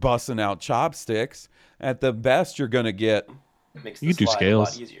ain't busting out chopsticks. At the best, you're going to get... You do scales.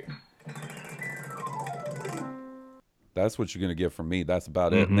 A lot easier. That's what you're going to get from me. That's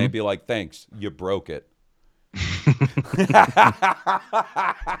about it. And they'd be like, thanks, you broke it.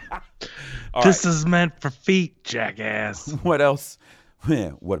 This is meant for feet, jackass. What else?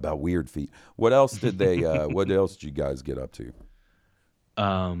 What about weird feet? What else did they? What else did you guys get up to?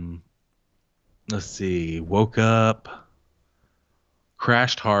 Let's see. Woke up,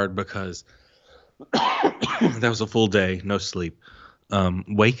 crashed hard because that was a full day, no sleep.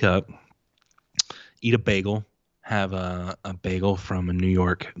 Wake up, eat a bagel. Have a bagel from a New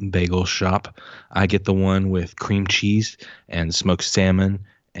York bagel shop. I get the one with cream cheese and smoked salmon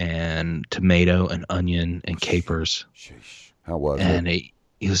and tomato and onion and capers. Sheesh. How was it? And it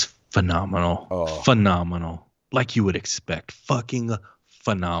was phenomenal. Oh. Phenomenal. Like you would expect. Fucking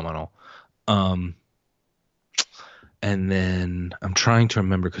phenomenal. And then I'm trying to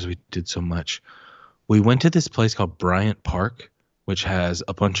remember because we did so much. We went to this place called Bryant Park, which has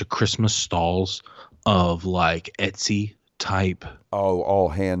a bunch of Christmas stalls of like Etsy type. Oh, all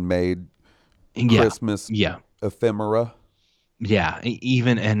handmade Christmas ephemera. Yeah,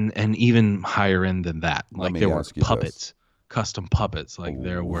 even and even higher end than that. Like there were puppets, custom puppets. Like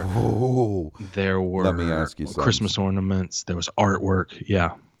there were Let me ask you something. Christmas ornaments. There was artwork.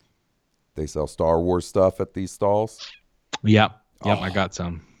 Yeah. They sell Star Wars stuff at these stalls? Yep, I got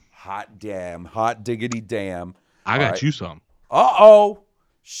some. Hot damn. Hot diggity damn. I got you some. Uh-oh.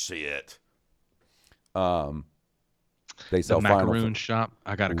 Shit. They sell the macaroon shop.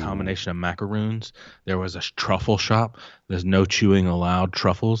 I got a combination of macaroons. There was a truffle shop. There's no chewing allowed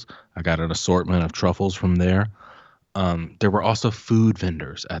truffles. I got an assortment of truffles from there. There were also food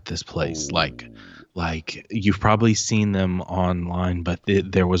vendors at this place. Like you've probably seen them online, but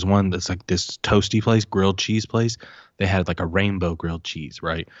there was one that's like this toasty place, grilled cheese place. They had like a rainbow grilled cheese,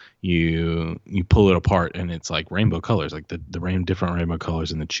 right? You pull it apart and it's like rainbow colors, like the different rainbow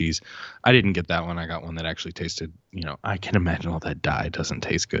colors in the cheese. I didn't get that one. I got one that actually tasted, I can imagine all that dye doesn't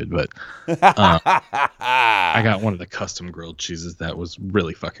taste good, but I got one of the custom grilled cheeses that was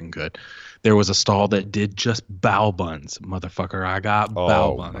really fucking good. There was a stall that did just bao buns, motherfucker. I got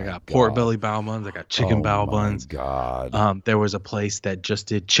bao buns. I got pork belly bao buns. I got chicken bao buns. God. There was a place that just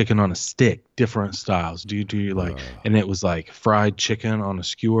did chicken on a stick, different styles. Do you like? And it was like fried chicken on a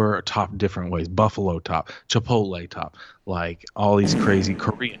skewer, topped different ways, buffalo top, chipotle top, like all these crazy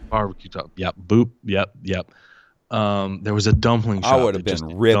Korean barbecue top. Yep, boop. Yep. There was a dumpling shop. I would have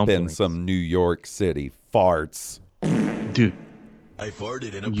been ripping some New York City farts. Dude, I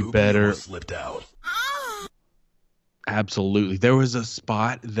farted and a you poopy better almost slipped out. Absolutely. There was a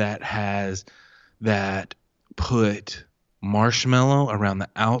spot that put marshmallow around the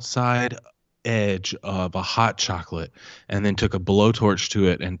outside edge of a hot chocolate and then took a blowtorch to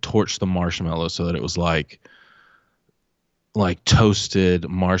it and torched the marshmallow so that it was like toasted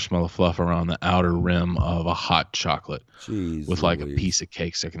marshmallow fluff around the outer rim of a hot chocolate. Jeez, with like Louise. a piece of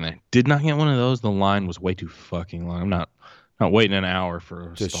cake sticking there. Did not get one of those. The line was way too fucking long. I'm not waiting an hour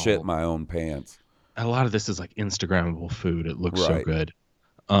for a to stall. shit my own pants. A lot of this is like Instagrammable food. It looks so Right. good.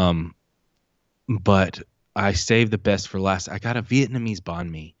 But I saved the best for last. I got a Vietnamese banh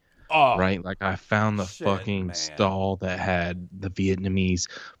mi. Oh, Right? Like I found the shit, fucking man. stall that had the Vietnamese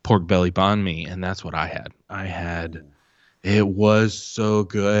pork belly banh mi, and that's what I had. It was so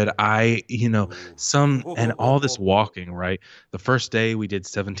good. And all this walking, right? The first day we did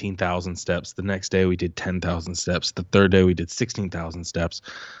 17,000 steps. The next day we did 10,000 steps. The third day we did 16,000 steps.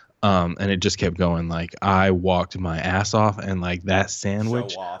 And it just kept going. Like I walked my ass off, and like that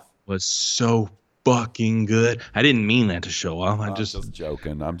sandwich Show off. was so fucking good. I didn't mean that to show off. I'm just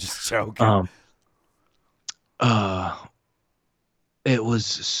joking. I'm just joking. It was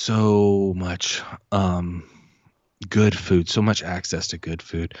so much good food, so much access to good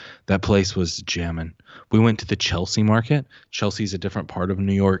food. That place was jamming. We went to the Chelsea market. Chelsea's a different part of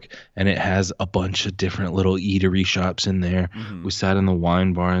New York, and it has a bunch of different little eatery shops in there. Mhm. We sat in the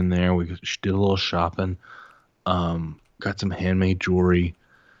wine bar in there. We did a little shopping. Got some handmade jewelry.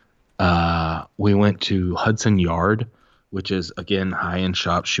 We went to Hudson Yard, which is again high-end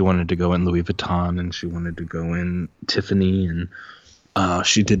shop. She wanted to go in Louis Vuitton, and she wanted to go in Tiffany, and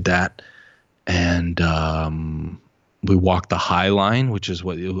she did that. And we walked the High Line, which is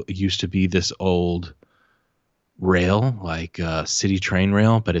what it used to be, this old rail, like city train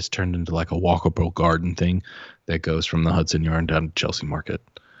rail, but it's turned into like a walkable garden thing that goes from the Hudson Yard down to Chelsea Market.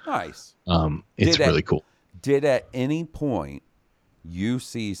 Nice. It's really cool. Did at any point you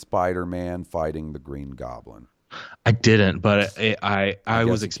see Spider-Man fighting the Green Goblin? I didn't, but I guess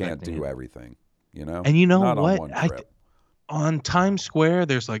was you expecting can't do it. everything, you know. And you know Not what? On one trip. On Times Square,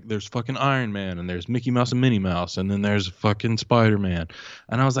 there's fucking Iron Man, and there's Mickey Mouse and Minnie Mouse, and then there's fucking Spider-Man.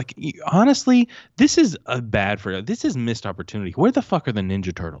 And I was like, honestly, this is this is missed opportunity. Where the fuck are the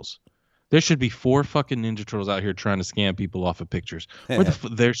Ninja Turtles? There should be 4 fucking Ninja Turtles out here trying to scam people off of pictures. Where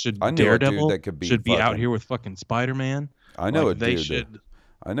there should I knew a dude Daredevil that could be should be out fucking- here with fucking Spider-Man. I know Like, a they dude. should.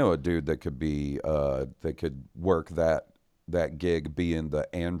 I know a dude that could be that could work that gig being the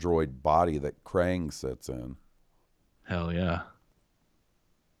android body that Krang sits in. Hell yeah.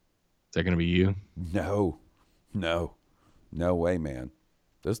 Is that gonna be you? No way, man.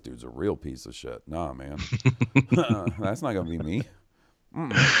 This dude's a real piece of shit. Nah, man. That's not gonna be me.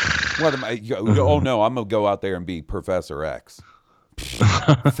 What am I? Oh no, I'm gonna go out there and be Professor X.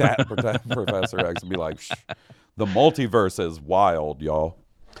 That Professor X and be like, the multiverse is wild, y'all.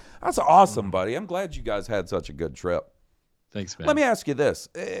 That's awesome, buddy. I'm glad you guys had such a good trip. Thanks, man. Let me ask you this: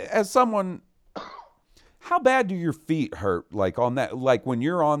 as someone, how bad do your feet hurt? Like on that, like when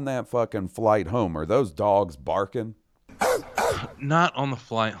you're on that fucking flight home, are those dogs barking? Not on the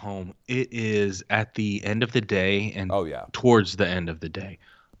flight home. It is at the end of the day and towards the end of the day.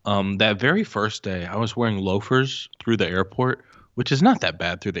 That very first day, I was wearing loafers through the airport, which is not that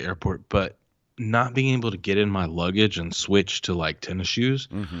bad through the airport, but not being able to get in my luggage and switch to like tennis shoes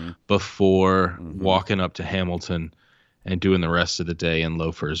before walking up to Hamilton and doing the rest of the day in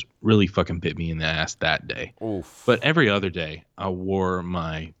loafers really fucking bit me in the ass that day. Oof. But every other day, I wore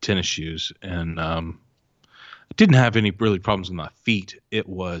my tennis shoes, and I didn't have any really problems with my feet. It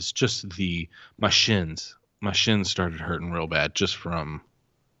was just my shins. My shins started hurting real bad just from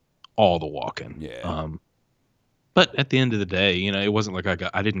all the walking. Yeah. But at the end of the day, it wasn't like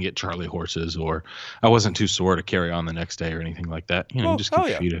I didn't get Charlie horses, or I wasn't too sore to carry on the next day or anything like that. You just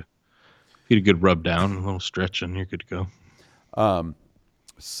keep your feet a good rub down, a little stretch, and you're good to go.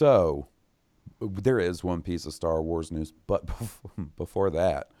 So there is one piece of Star Wars news, but before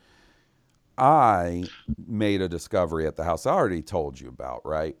that, I made a discovery at the house I already told you about,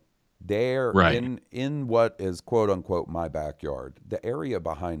 right? There, right. in what is quote unquote my backyard, the area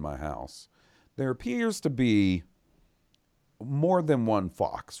behind my house, there appears to be more than one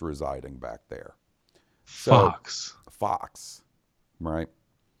fox residing back there. Fox, right?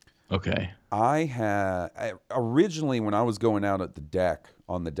 Okay. Originally, when I was going out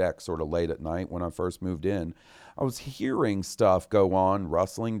on the deck sort of late at night when I first moved in, I was hearing stuff go on,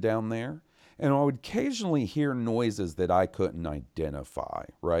 rustling down there. And I would occasionally hear noises that I couldn't identify,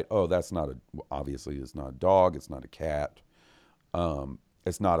 right? Oh, obviously it's not a dog, it's not a cat,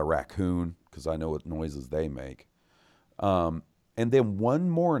 it's not a raccoon, because I know what noises they make. And then one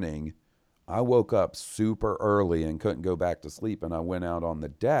morning, I woke up super early and couldn't go back to sleep. And I went out on the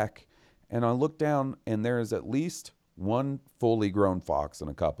deck and I looked down and there's at least one fully grown fox and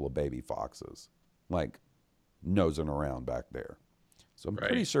a couple of baby foxes, like nosing around back there. So I'm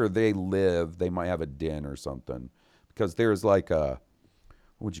pretty sure they might have a den or something, because there's like what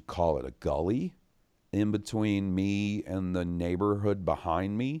would you call it? A gully in between me and the neighborhood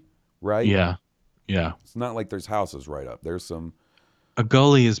behind me, right? Yeah. Yeah. It's not like there's houses right up. There's some. A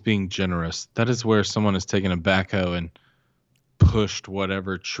gully is being generous. That is where someone has taken a backhoe and pushed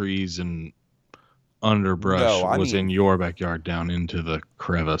whatever trees and underbrush was in your backyard down into the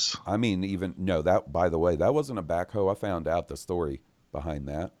crevice. I mean, that, by the way, that wasn't a backhoe. I found out the story behind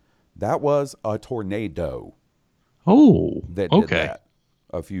that. That was a tornado. Oh, that did that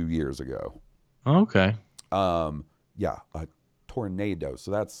a few years ago. Okay. Yeah, a tornado.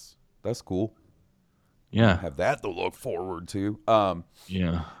 So that's cool. Yeah. Have that to look forward to.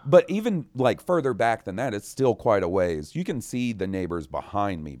 Yeah. But even like further back than that, it's still quite a ways. You can see the neighbors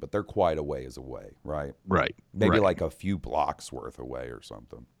behind me, but they're quite a ways away, right? Right. Maybe right. like a few blocks worth away or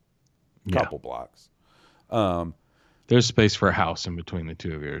something. Yeah. Couple blocks. There's space for a house in between the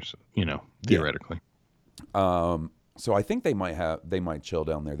two of yours, theoretically. Yeah. So I think they might chill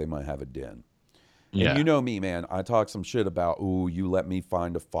down there. They might have a den. Yeah. And you know me, man. I talk some shit about, you let me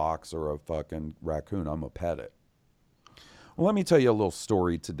find a fox or a fucking raccoon. I'm going to pet it. Well, let me tell you a little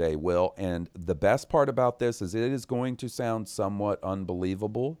story today, Will. And the best part about this is it is going to sound somewhat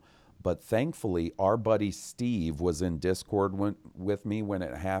unbelievable, but thankfully our buddy Steve was in Discord with me when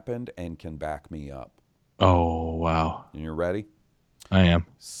it happened and can back me up. Oh, wow. And you're ready? I am.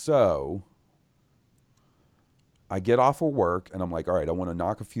 So I get off of work and I'm like, all right, I want to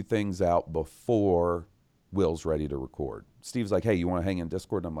knock a few things out before Will's ready to record. Steve's like, hey, you want to hang in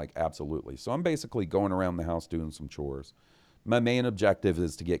Discord? And I'm like, absolutely. So I'm basically going around the house doing some chores. My main objective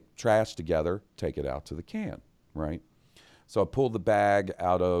is to get trash together, take it out to the can, right? So I pull the bag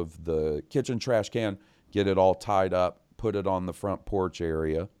out of the kitchen trash can, get it all tied up, put it on the front porch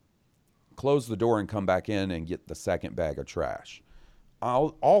area, close the door and come back in and get the second bag of trash.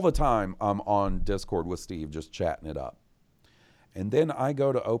 All the time I'm on Discord with Steve just chatting it up. And then I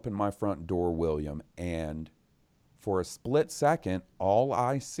go to open my front door, William, and for a split second, all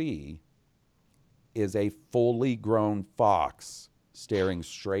I see is a fully grown fox staring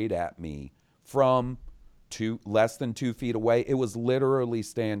straight at me from less than 2 feet away. It was literally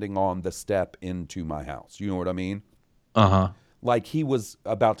standing on the step into my house. You know what I mean? Uh-huh. Like he was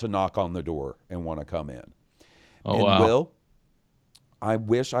about to knock on the door and want to come in. Oh, and wow. Will, I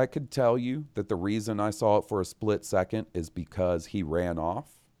wish I could tell you that the reason I saw it for a split second is because he ran off.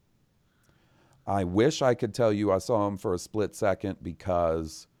 I wish I could tell you I saw him for a split second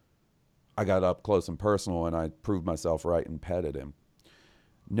because I got up close and personal and I proved myself right and petted him.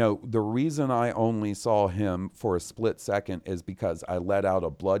 No, the reason I only saw him for a split second is because I let out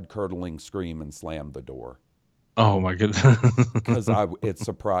a blood-curdling scream and slammed the door. Oh, my goodness. Because it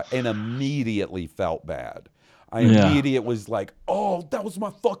surprised and immediately felt bad. I immediately was like, oh, that was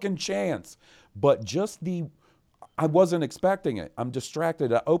my fucking chance. But I wasn't expecting it. I'm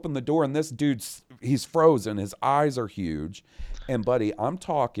distracted. I open the door and this dude's, he's frozen. His eyes are huge. And buddy, I'm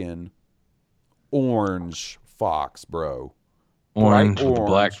talking orange fox, bro. Orange with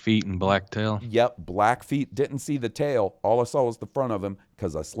black feet and black tail. Yep, black feet. Didn't see the tail. All I saw was the front of him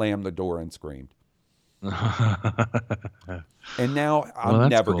because I slammed the door and screamed. And now I'm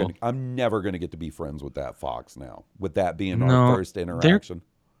never gonna get to be friends with that fox now. With that being our first interaction.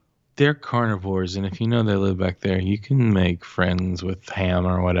 They're carnivores, and if you know they live back there, you can make friends with Ham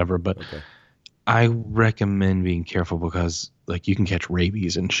or whatever. But I recommend being careful because like you can catch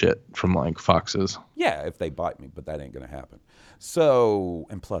rabies and shit from like foxes. Yeah, if they bite me, but that ain't gonna happen. So,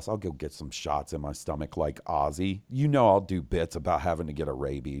 and plus I'll go get some shots in my stomach like Ozzy. You know I'll do bits about having to get a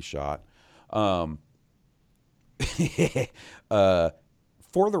rabies shot. For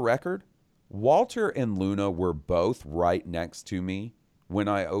the record, Walter and Luna were both right next to me when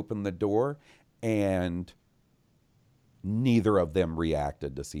I opened the door, and neither of them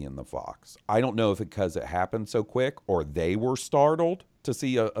reacted to seeing the fox. I don't know if because it happened so quick or they were startled to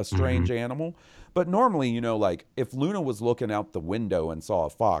see a strange animal. But normally, you know, like if Luna was looking out the window and saw a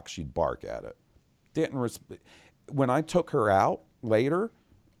fox, she'd bark at it. When I took her out later,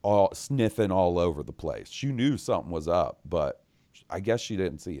 sniffing all over the place. She knew something was up, but I guess she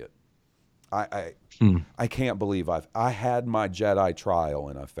didn't see it. I can't believe I had my Jedi trial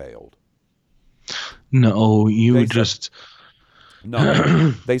and I failed. No,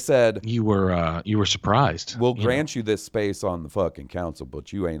 they said you were surprised. We'll grant you this space on the fucking council,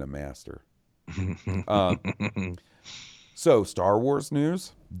 but you ain't a master. So, Star Wars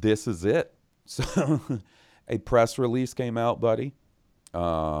news, this is it. So, a press release came out, buddy,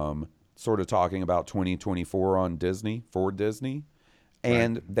 sort of talking about 2024 on Disney, for Disney.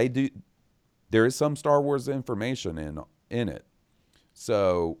 And there is some Star Wars information in it.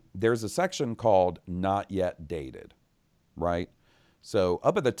 So, there's a section called Not Yet Dated, right? So,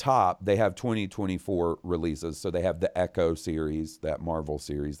 up at the top, they have 2024 releases. So, they have the Echo series, that Marvel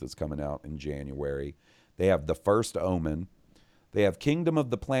series that's coming out in January. They have The First Omen. They have Kingdom of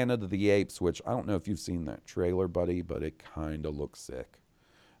the Planet of the Apes, which I don't know if you've seen that trailer, buddy, but it kind of looks sick.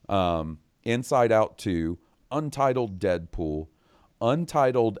 Inside Out 2, Untitled Deadpool,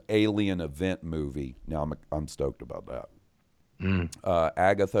 Untitled Alien Event Movie. Now, I'm stoked about that.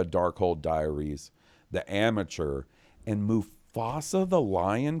 Agatha Darkhold Diaries, The Amateur, and Mufasa the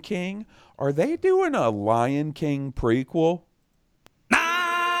Lion King. Are they doing a Lion King prequel?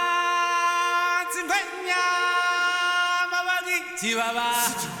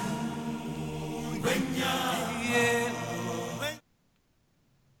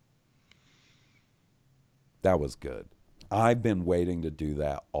 That was good. I've been waiting to do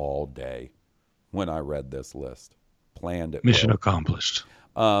that all day when I read this list. Planned it. Mission accomplished.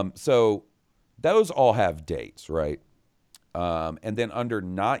 So those all have dates, right? And then under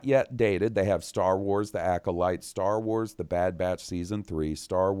Not Yet Dated, they have Star Wars The Acolyte, Star Wars The Bad Batch Season 3,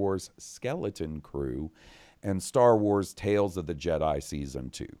 Star Wars Skeleton Crew, and Star Wars Tales of the Jedi Season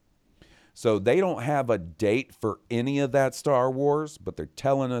 2. So they don't have a date for any of that Star Wars, but they're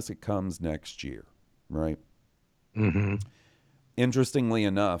telling us it comes next year, right? Mm-hmm. Interestingly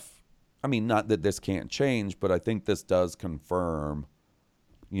enough, I mean, not that this can't change, but I think this does confirm,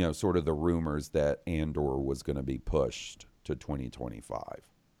 sort of the rumors that Andor was going to be pushed to 2025.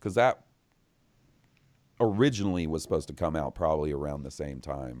 Because that originally was supposed to come out probably around the same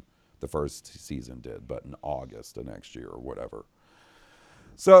time the first season did, but in August of next year or whatever.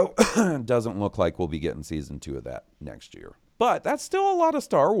 So it doesn't look like we'll be getting season 2 of that next year. But that's still a lot of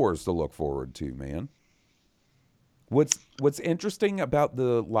Star Wars to look forward to, man. What's interesting about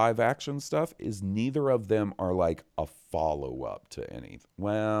the live action stuff is neither of them are like a follow-up to anything.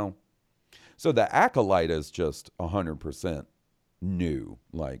 Well, so The Acolyte is just 100% new,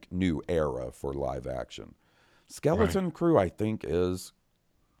 like new era for live action. Skeleton Crew, I think, is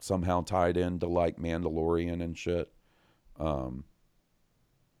somehow tied into like Mandalorian and shit. And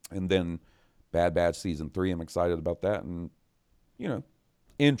then Bad Batch Season 3, I'm excited about that. And,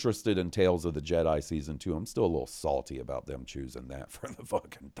 interested in Tales of the Jedi Season 2. I'm still a little salty about them choosing that for the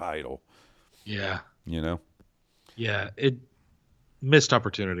fucking title. Yeah. Yeah, it missed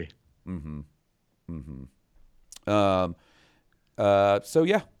opportunity. So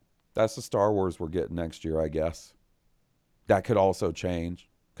yeah, that's the Star Wars we're getting next year, I guess. That could also change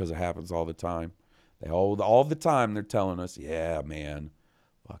because it happens all the time. All the time they're telling us, yeah, man,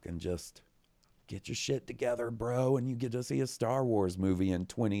 fucking just get your shit together, bro, and you get to see a Star Wars movie in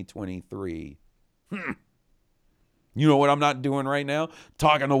 2023. You know what I'm not doing right now?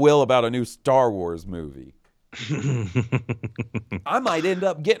 Talking to Will about a new Star Wars movie. I might end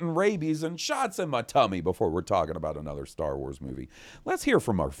up getting rabies and shots in my tummy before we're talking about another Star Wars movie. Let's hear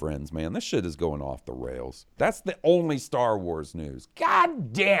from our friends, man. This shit is going off the rails. That's the only Star Wars news.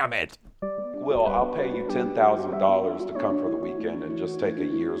 God damn it. Will, I'll pay you $10,000 to come for the weekend and just take a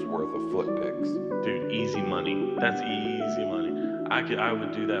year's worth of foot pics. Dude, easy money. That's easy money. I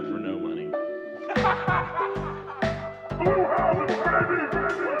would do that for no money.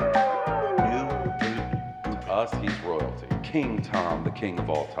 Us, he's royalty. King Tom, the king of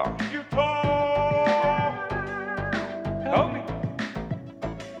all time. You Tom! Help me.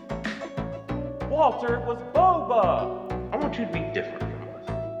 Walter, it was Boba. I want you to be different from us.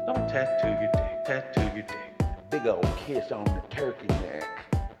 Don't tattoo your dick. Tattoo your dick. Big old kiss on the turkey neck.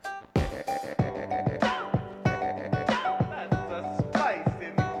 That's a spicy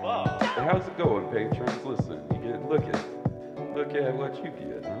ball. How's it going, patrons? Listen, look at what you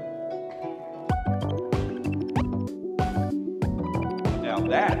get, huh? Now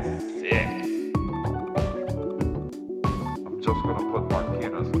that's sick. I'm just gonna put my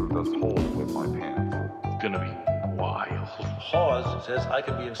penis through this hole with my pants. It's gonna be wild. Hawes says I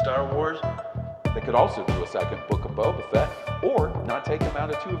could be in Star Wars. They could also do a second Book of Boba Fett, or not take him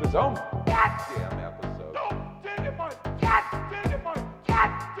out of 2 of his own goddamn episodes.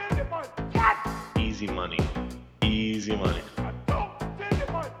 Easy money. Easy money.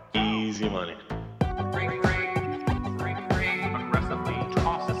 Easy money. Aggressively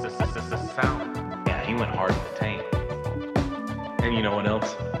tosses the sound. Yeah, he went hard in the tank. And you know what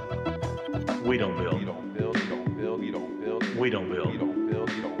else? We don't build. You don't build, you don't build, you don't build. We don't build. You don't build,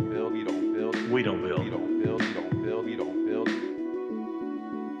 you don't build, you don't build. We don't build. You don't build, you don't build, you don't build.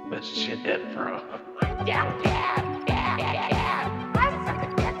 That shit, bro.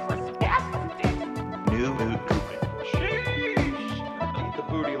 New Eat the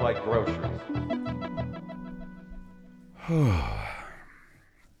booty like groceries.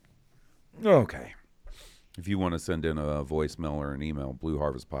 Okay. If you want to send in a voicemail or an email,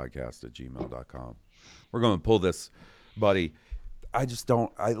 blueharvestpodcast@gmail.com. We're going to pull this, buddy. It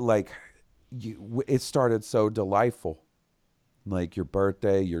started so delightful. Like your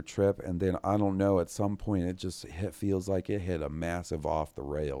birthday, your trip, and then I don't know, at some point it feels like it hit a massive off the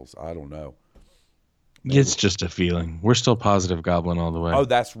rails. I don't know. It's just a feeling. We're still positive goblin all the way. Oh,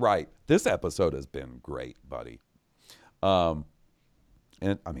 that's right. This episode has been great, buddy.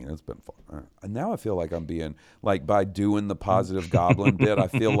 And I mean, it's been fun. And now I feel like I'm being, like, by doing the positive goblin bit, I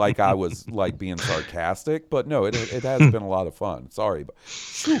feel like I was, like, being sarcastic. But no, it has been a lot of fun. Sorry. But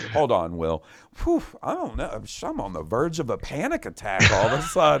hold on, Will. Whew, I don't know. I'm on the verge of a panic attack all of a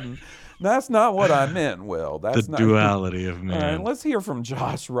sudden. That's not what I meant, Will. That's the not duality of man. All right, let's hear from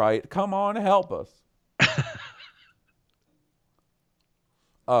Josh Wright. Come on, help us.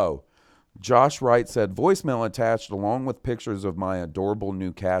 Oh. Josh Wright said, voicemail attached along with pictures of my adorable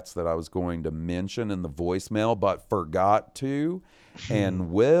new cats that I was going to mention in the voicemail, but forgot to.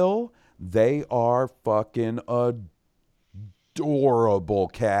 And Will, they are fucking adorable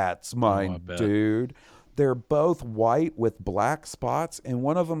cats, dude. They're both white with black spots, and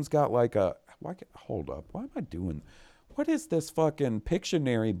one of them's got like hold up. Why am I doing? What is this fucking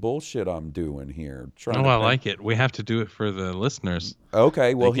Pictionary bullshit I'm doing here? I like it. We have to do it for the listeners.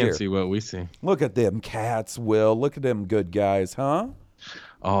 Okay, well, they can't see what we see. Look at them cats, Will. Look at them good guys, huh?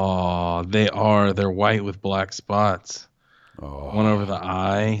 Oh, they are. They're white with black spots. Oh. One over the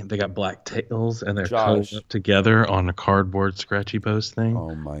eye. They got black tails, and they're cuddled up together on a cardboard scratchy post thing.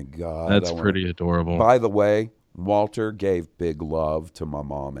 Oh, my God. That's pretty adorable. By the way, Walter gave big love to my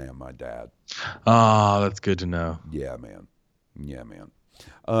mom and my dad. Oh, that's good to know. Yeah, man.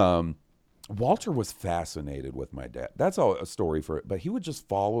 Walter was fascinated with my dad. That's a story for it. But he would just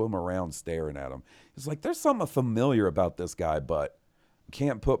follow him around staring at him. He's like, there's something familiar about this guy, but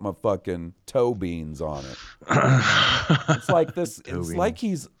can't put my fucking toe beans on it. It's like this. It's like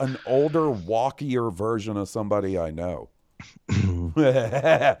he's an older, walkier version of somebody I know.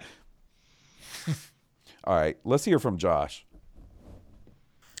 All right, let's hear from Josh.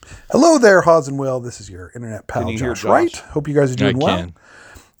 Hello there, Hawes and Will. This is your internet pal, Josh Wright. Hope you guys are doing well.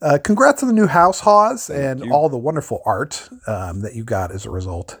 Congrats on the new house, Hawes, and all the wonderful art that you got as a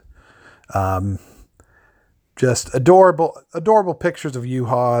result. Just adorable pictures of you,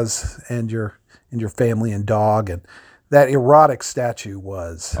 Hawes, and your family and dog, and that erotic statue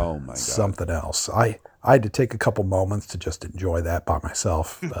was something else. I had to take a couple moments to just enjoy that by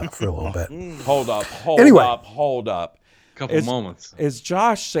myself for a little bit. Hold up. Couple moments. Is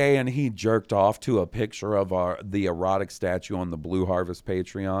Josh saying he jerked off to a picture of the erotic statue on the Blue Harvest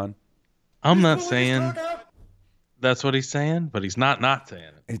Patreon? I'm not saying that's what he's saying, but he's not saying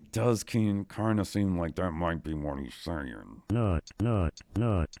it. It does kind of seem like that might be what he's saying. Not. All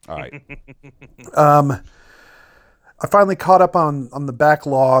right. I finally caught up on the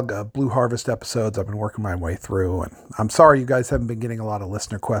backlog of Blue Harvest episodes I've been working my way through, and I'm sorry you guys haven't been getting a lot of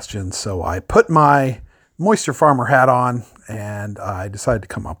listener questions, so I put my Moisture Farmer hat on, and I decided to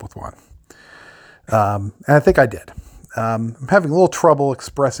come up with one. And I think I did. I'm having a little trouble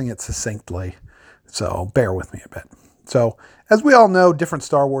expressing it succinctly, so bear with me a bit. So, as we all know, different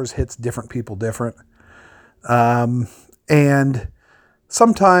Star Wars hits different people different. And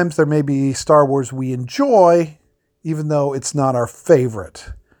sometimes there may be Star Wars we enjoy, even though it's not our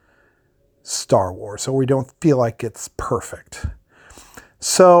favorite Star Wars, so we don't feel like it's perfect.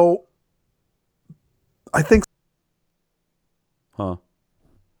 So, I think... Huh?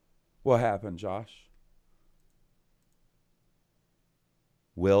 What happened, Josh?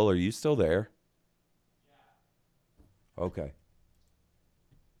 Will, are you still there? Okay.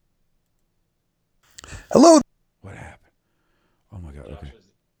 Hello? What happened? Oh my God, okay.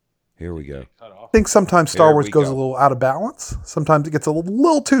 Here we go. I think sometimes Star Wars goes a little out of balance. Sometimes it gets a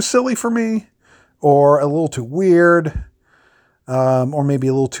little too silly for me, or a little too weird, or maybe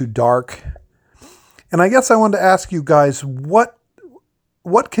a little too dark. And I guess I wanted to ask you guys, what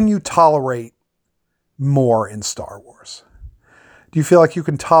can you tolerate more in Star Wars? Do you feel like you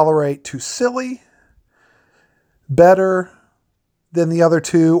can tolerate too silly better than the other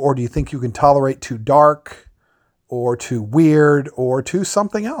two? Or do you think you can tolerate too dark or too weird or too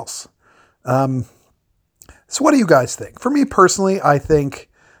something else? So what do you guys think? For me personally, I think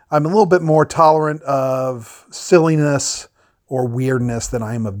I'm a little bit more tolerant of silliness or weirdness than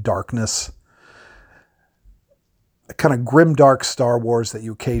I am of darkness. kind of grim, dark Star Wars that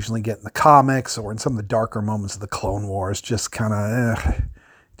you occasionally get in the comics or in some of the darker moments of the Clone Wars just kind of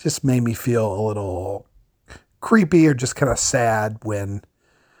just made me feel a little creepy or just kind of sad when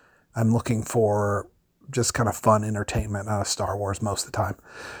I'm looking for just kind of fun entertainment out of Star Wars most of the time.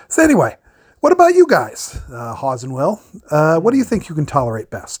 So anyway, what about you guys, Hawes and Will? What do you think you can tolerate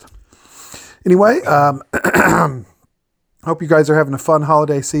best? Anyway, hope you guys are having a fun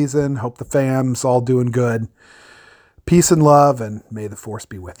holiday season. Hope the fam's all doing good. Peace and love, and may the Force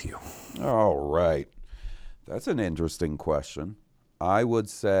be with you. All right. That's an interesting question. I would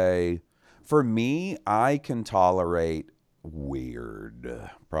say, for me, I can tolerate weird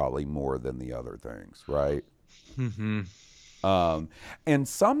probably more than the other things, right? Mm-hmm. And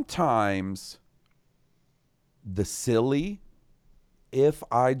sometimes the silly, if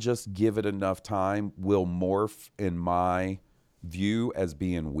I just give it enough time, will morph in my view as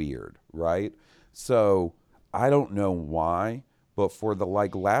being weird, right? So I don't know why, but for the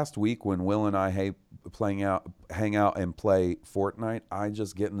last week when Will and I hang out and play Fortnite, I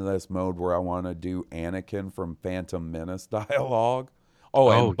just get into this mode where I want to do Anakin from Phantom Menace dialogue.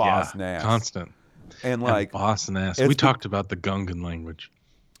 And Boss Nass. Constant. And Boss Nass. We talked about the Gungan language.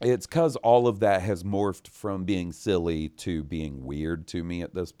 It's because all of that has morphed from being silly to being weird to me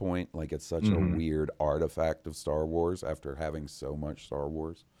at this point. Like, it's such a weird artifact of Star Wars after having so much Star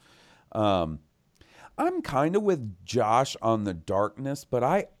Wars. I'm kind of with Josh on the darkness, but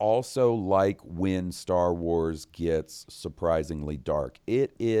I also like when Star Wars gets surprisingly dark.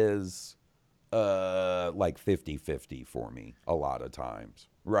 It is like 50-50 for me a lot of times,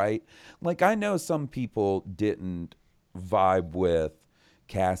 right? Like, I know some people didn't vibe with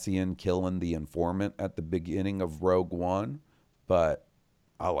Cassian killing the informant at the beginning of Rogue One, but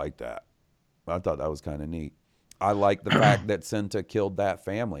I like that. I thought that was kind of neat. I like the fact that Cinta killed that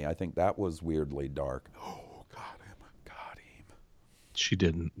family. I think that was weirdly dark. Oh, got him. She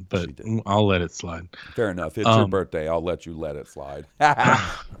didn't, but I'll let it slide. Fair enough. It's your birthday. I'll let you let it slide.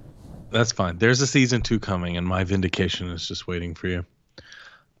 That's fine. There's a season 2 coming, and my vindication is just waiting for you.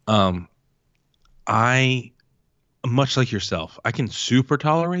 I, much like yourself, I can super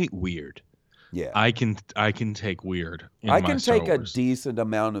tolerate weird. Yeah. I can take weird. I can take a decent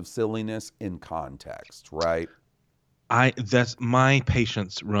amount of silliness in context, right? That's my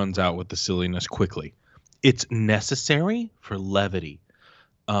patience runs out with the silliness quickly. It's necessary for levity.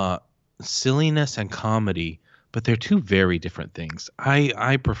 Silliness and comedy, but they're two very different things.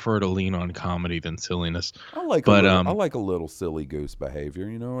 I prefer to lean on comedy than silliness. I like a little silly goose behavior,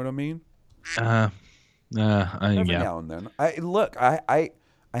 you know what I mean? Every now and then. I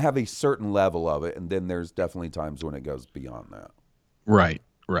have a certain level of it, and then there's definitely times when it goes beyond that. Right.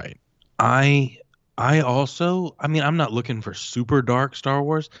 I also, I'm not looking for super dark Star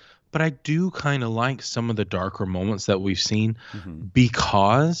Wars, but I do kind of like some of the darker moments that we've seen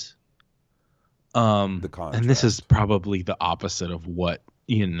because, and this is probably the opposite of what,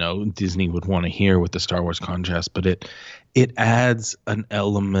 Disney would want to hear with the Star Wars contrast, but it adds an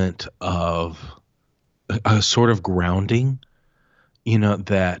element of a sort of grounding,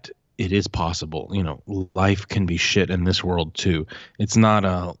 that it is possible. Life can be shit in this world too. It's not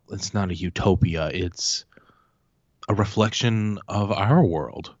a utopia. It's a reflection of our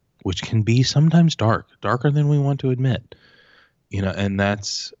world, which can be sometimes darker than we want to admit. And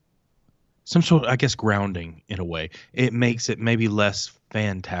that's some sort of, I guess, grounding in a way. It makes it maybe less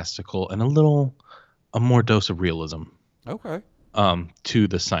fantastical and a more dose of realism. Okay. To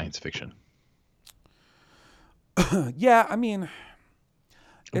the science fiction. Yeah,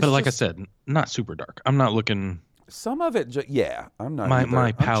 but like I said, not super dark. I'm not looking. Some of it, I'm not.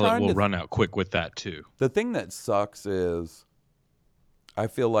 My palate will run out quick with that too. The thing that sucks is, I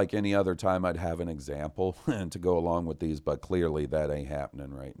feel like any other time I'd have an example to go along with these, but clearly that ain't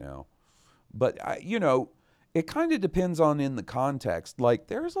happening right now. But it kind of depends on in the context. Like,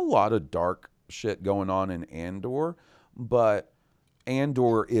 there's a lot of dark shit going on in Andor, but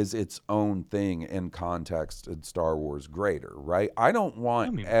Andor is its own thing in context in Star Wars greater, right? I don't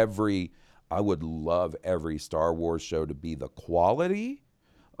want I would love every Star Wars show to be the quality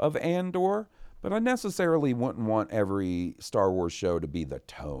of Andor, but I necessarily wouldn't want every Star Wars show to be the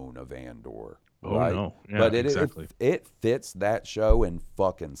tone of Andor. Right? No. Yeah, but exactly. It fits that show and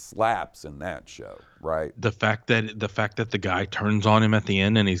fucking slaps in that show, right? The fact that the guy turns on him at the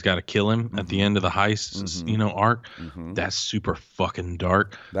end and he's got to kill him at the end of the heist, arc, that's super fucking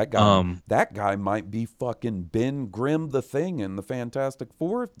dark. That guy might be fucking Ben Grimm the Thing in the Fantastic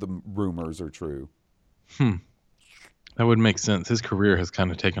Four if the rumors are true. That would make sense. His career has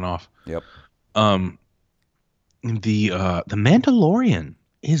kind of taken off. Yep. The Mandalorian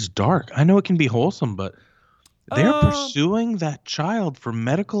is dark. I know it can be wholesome, but They're pursuing that child for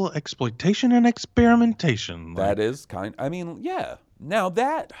medical exploitation and experimentation. That is I mean, yeah. Now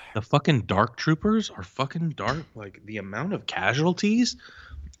that the fucking dark troopers are fucking dark. Like the amount of casualties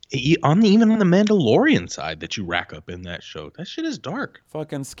even on the Mandalorian side that you rack up in that show, that shit is dark.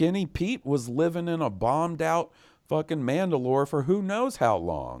 Fucking Skinny Pete was living in a bombed out fucking Mandalore for who knows how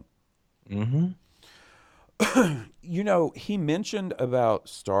long. Mm-hmm. You know, he mentioned about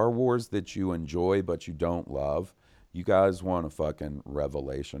Star Wars that you enjoy but you don't love. You guys want a fucking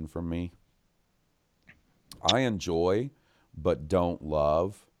revelation from me? I enjoy but don't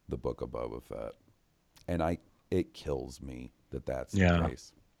love the Book of Boba Fett. And it kills me that that's the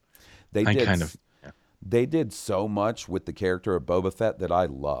case. They did so much with the character of Boba Fett that I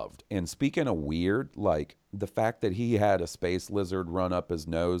loved. And speaking of weird, like the fact that he had a space lizard run up his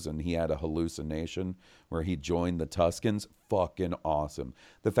nose and he had a hallucination where he joined the Tuskens, fucking awesome.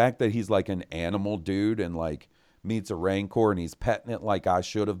 The fact that he's like an animal dude and like meets a Rancor and he's petting it like I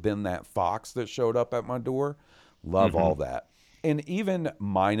should have been that fox that showed up at my door. Love all that. And even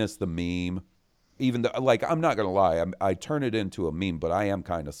minus the meme, even though, like, I'm not going to lie, I turn it into a meme, but I am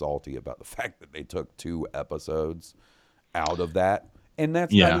kind of salty about the fact that they took 2 episodes out of that. And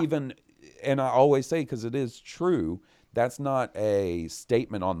that's not even, and I always say, because it is true, that's not a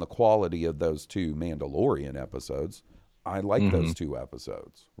statement on the quality of those 2 Mandalorian episodes. I like those 2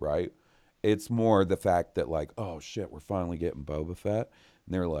 episodes, right? It's more the fact that, like, oh shit, we're finally getting Boba Fett.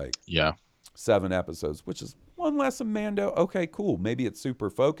 And they're like, 7 episodes, which is one less than Mando. Okay, cool. Maybe it's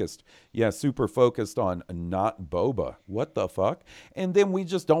super focused. Yeah, super focused on not Boba. What the fuck? And then we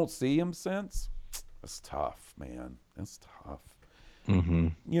just don't see him since. It's tough, man. It's tough. Mm-hmm.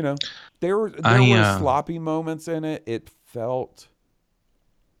 You know, there were sloppy moments in it. It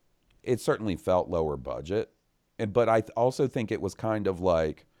certainly felt lower budget. But I also think it was kind of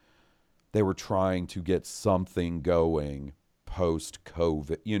like they were trying to get something going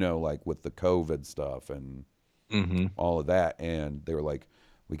post-COVID, you know, like with the COVID stuff and all of that. And they were like,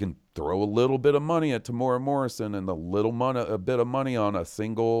 we can throw a little bit of money at Tamora Morrison and a bit of money on a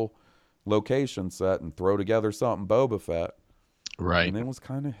single location set and throw together something Boba Fett. Right. And it was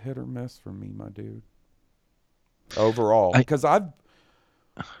kind of hit or miss for me, my dude. Overall, because I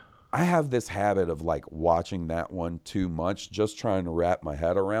have this habit of like watching that one too much, just trying to wrap my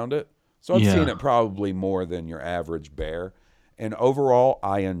head around it. So I've seen it probably more than your average bear. And overall,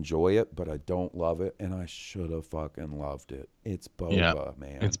 I enjoy it, but I don't love it. And I should have fucking loved it. It's Boba,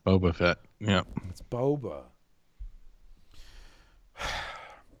 man. It's Boba Fett. Yeah. It's Boba.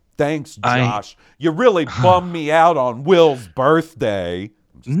 Thanks, Josh. You really bummed me out on Will's birthday.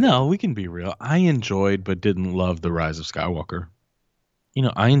 No, we can be real. I enjoyed but didn't love The Rise of Skywalker. You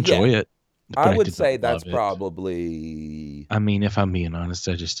know, I enjoy it. I would say that's probably... I mean, if I'm being honest,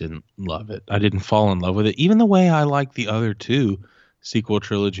 I just didn't love it. I didn't fall in love with it. Even the way I like the other 2 sequel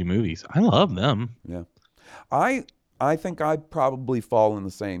trilogy movies. I love them. Yeah. I think I'd probably fall in the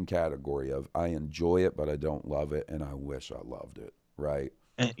same category of I enjoy it, but I don't love it, and I wish I loved it, right?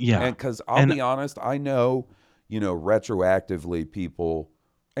 Yeah. And because I'll be honest, I know, you know, retroactively people,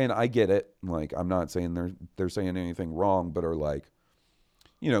 and I get it, like, I'm not saying they're saying anything wrong, but are like,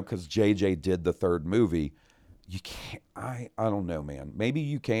 you know, because JJ did the 3rd movie, you can't, I don't know, man. Maybe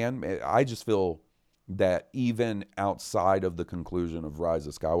you can. I just feel that even outside of the conclusion of Rise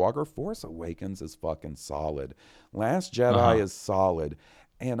of Skywalker, Force Awakens is fucking solid. Last Jedi is solid.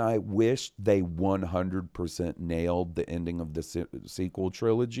 And I wish they 100% nailed the ending of the sequel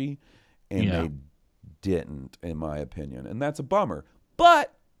trilogy. And they didn't, in my opinion. And that's a bummer.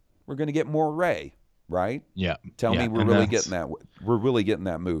 But we're going to get more Rey. Right? Yeah. Tell me we're really getting that. We're really getting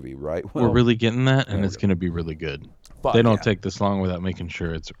that movie, right? Well, we're really getting that, and it's going to be really good. They don't take this long without making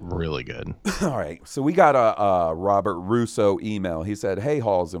sure it's really good. All right. So we got a Robert Russo email. He said, "Hey,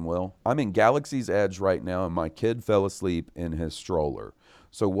 Halls and Will, I'm in Galaxy's Edge right now, and my kid fell asleep in his stroller.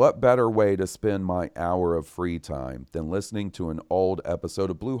 So what better way to spend my hour of free time than listening to an old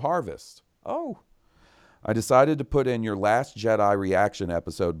episode of Blue Harvest? Oh. I decided to put in your Last Jedi reaction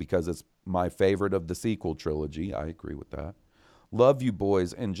episode because it's my favorite of the sequel trilogy." I agree with that. "Love you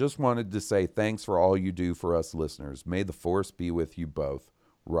boys and just wanted to say thanks for all you do for us listeners. May the Force be with you both.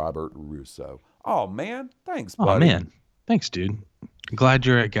 Robert Russo." Oh, man. Thanks, buddy. Oh, man. Thanks, dude. Glad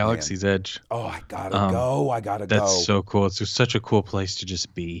you're at Galaxy's Edge. Oh, I gotta go. I gotta go. That's so cool. It's just such a cool place to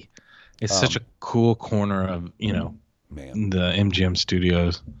just be. It's such a cool corner of, you know, the MGM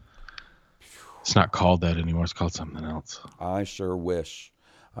Studios. It's not called that anymore. It's called something else. I sure wish.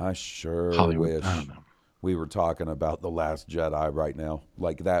 Hollywood. Wish I don't know. we were talking about The Last Jedi right now.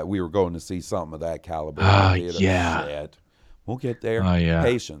 Like that, we were going to see something of that caliber. Yeah. Shit. We'll get there. Oh, yeah.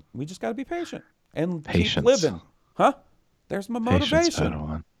 Patient. We just got to be patient. and Patience. keep living. Huh? There's my Patience, motivation.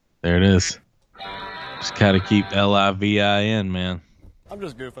 Padawan. There it is. Just gotta keep LIVIN, man. I'm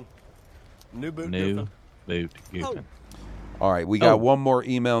just goofing. New boot New goofing. boot goofing. All right, we got one more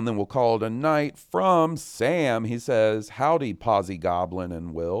email, and then we'll call it a night from Sam. He says, howdy, Posy Goblin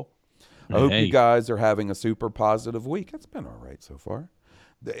and Will. I hope you guys are having a super positive week. It's been all right so far.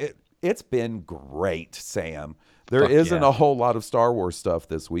 It's been great, Sam. There isn't a whole lot of Star Wars stuff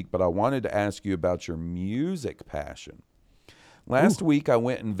this week, but I wanted to ask you about your music passion. Last week, I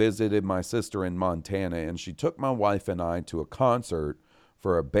went and visited my sister in Montana, and she took my wife and I to a concert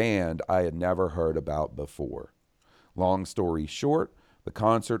for a band I had never heard about before. Long story short, the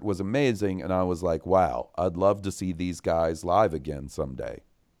concert was amazing, and I was like, wow, I'd love to see these guys live again someday.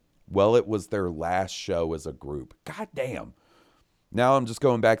 Well, it was their last show as a group. God damn. Now I'm just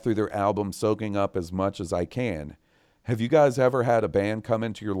going back through their album, soaking up as much as I can. Have you guys ever had a band come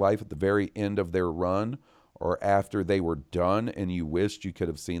into your life at the very end of their run or after they were done and you wished you could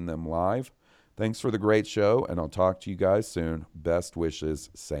have seen them live? Thanks for the great show, and I'll talk to you guys soon. Best wishes,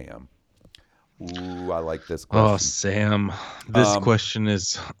 Sam. Ooh, I like this question. Oh, Sam. This question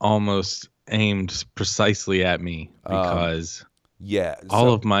is almost aimed precisely at me because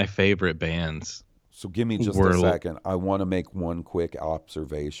all of my favorite bands. So give me just a second. I want to make one quick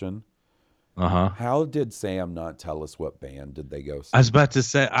observation. How did Sam not tell us what band did they go see? I was about to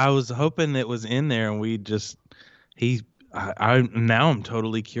say, I was hoping it was in there, and we just, now I'm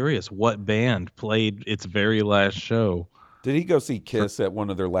totally curious. What band played its very last show? Did he go see Kiss at one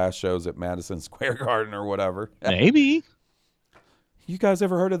of their last shows at Madison Square Garden or whatever? Maybe. You guys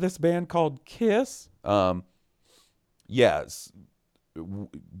ever heard of this band called Kiss? Yes.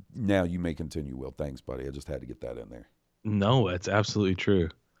 Now you may continue, Will. Thanks, buddy. I just had to get that in there. No, it's absolutely true.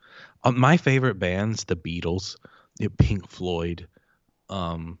 My favorite bands, the Beatles, Pink Floyd,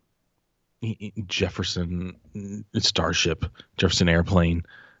 Jefferson Starship, Jefferson Airplane,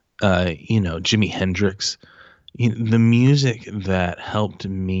 Jimi Hendrix. The music that helped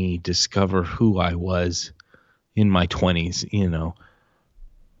me discover who I was in my 20s,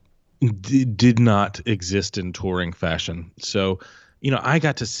 did not exist in touring fashion. So, I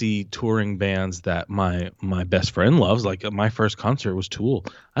got to see touring bands that my best friend loves. Like my first concert was Tool.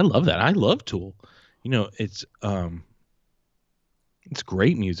 I love that. I love Tool. It's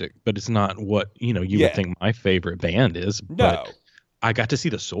great music, but it's not what, you would think my favorite band is. No. But I got to see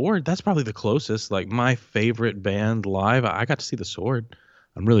The Sword. That's probably the closest. Like my favorite band live, I got to see The Sword.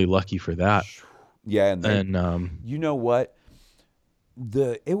 I'm really lucky for that. Yeah, and you know what?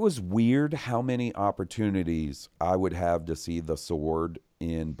 It was weird how many opportunities I would have to see The Sword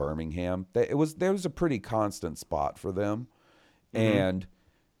in Birmingham. There was a pretty constant spot for them. And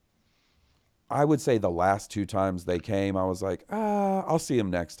I would say the last 2 times they came, I was like, I'll see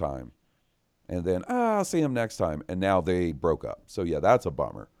them next time. And then, I'll see them next time. And now they broke up. So, yeah, that's a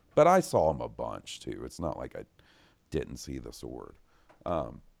bummer. But I saw them a bunch, too. It's not like I didn't see The Sword.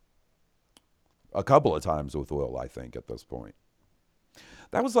 A couple of times with Will, I think, at this point.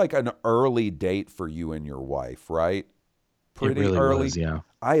 That was like an early date for you and your wife, right? Pretty really early. Was, yeah.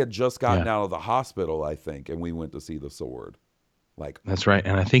 I had just gotten out of the hospital, I think, and we went to see The Sword. That's right.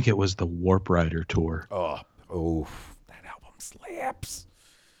 And I think it was the Warp Rider tour. Oh, that album slaps.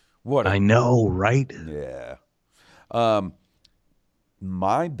 I know, right? Yeah.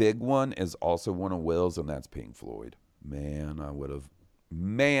 My big one is also one of Will's, and that's Pink Floyd. Man,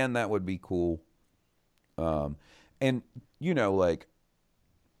 that would be cool. And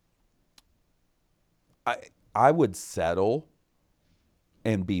I would settle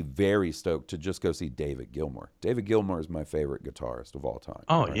and be very stoked to just go see David Gilmour. David Gilmour is my favorite guitarist of all time.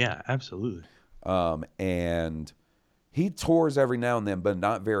 Oh, right? Yeah, absolutely. And he tours every now and then, but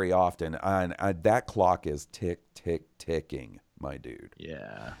not very often. And that clock is tick, tick, ticking, my dude.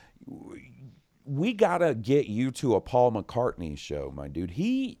 Yeah. We got to get you to a Paul McCartney show, my dude.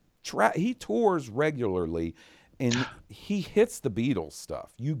 He tours regularly, and he hits the Beatles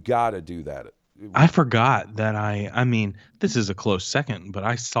stuff. You got to do that. I forgot that I mean, this is a close second, but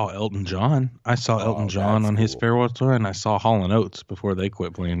I saw Elton John. I saw Elton John on his farewell tour, and I saw Hall & Oates before they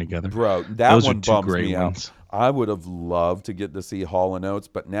quit playing together. Bro, those one bums me out. I would have loved to get to see Hall & Oates,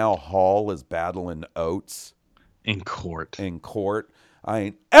 but now Hall is battling Oates. In court. I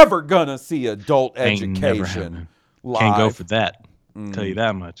ain't ever gonna see Adult Education live. Can't go for that. Tell you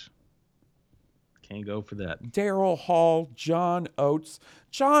that much. Can't go for that. Daryl Hall, John Oates.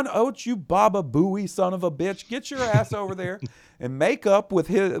 John Oates, you Baba Booey son of a bitch. Get your ass over there and make up with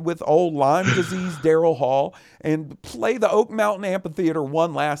old Lyme disease Daryl Hall and play the Oak Mountain Amphitheater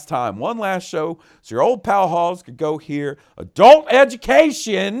one last time. One last show so your old pal Halls could go hear adult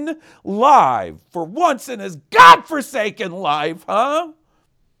education live for once in his godforsaken life, huh?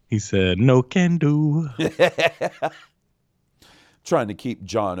 He said, no can do. Trying to keep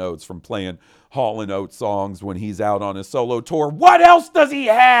John Oates from playing Hall & Oates songs when he's out on his solo tour. What else does he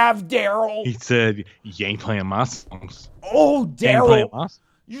have, Daryl? He said, you ain't playing my songs. Oh, Daryl,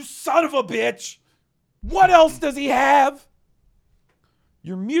 you son of a bitch. What else does he have?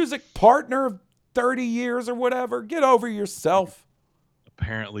 Your music partner of 30 years or whatever. Get over yourself.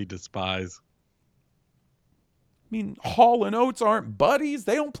 Apparently despise. I mean, Hall & Oates aren't buddies.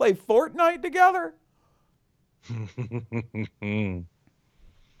 They don't play Fortnite together.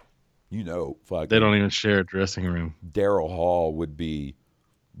 You know, fucking, they don't even share a dressing room. Daryl Hall would be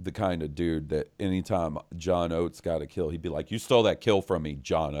the kind of dude that anytime John Oates got a kill, he'd be like, you stole that kill from me,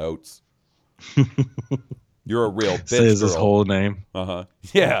 John Oates. You're a real bitch. Says his whole name.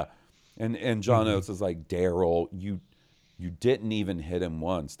 Yeah. And John Oates is like, Daryl, you didn't even hit him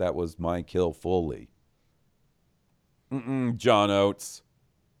once. That was my kill fully. John Oates.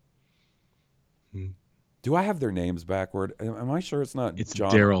 Do I have their names backward? Am I sure it's not? It's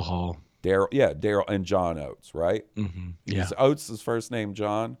John Daryl Hall. Daryl and John Oates, right? Yeah. Is Oates' first name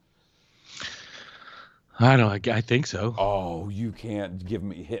John? I think so. Oh, you can't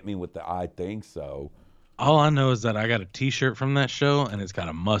hit me with the I think so. All I know is that I got a T-shirt from that show, and it's got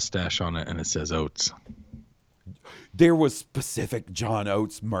a mustache on it, and it says Oates. There was specific John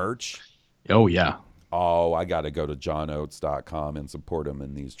Oates merch. Oh, yeah. Oh, I got to go to johnoates.com and support him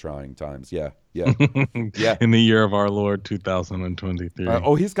in these trying times. Yeah. Yeah. In the year of our Lord, 2023.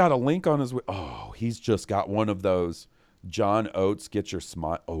 He's got a link on his... Oh, he's just got one of those. John Oates, Get Your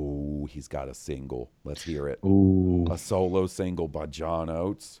Smile. Oh, he's got a single. Let's hear it. Ooh. A solo single by John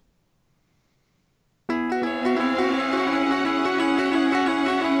Oates.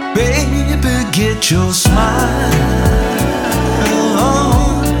 Baby, get your smile on.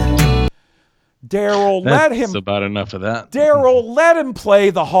 Daryl, let him... That's about enough of that. Daryl, let him play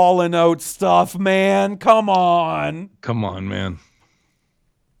the Hall & Oates stuff, man. Come on. Come on, man.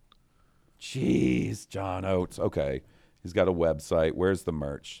 Jeez, John Oates. Okay. He's got a website. Where's the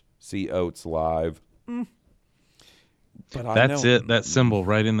merch? See Oates live. But That's it. That symbol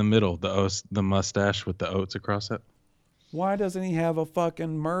right in the middle. The mustache with the Oates across it. Why doesn't he have a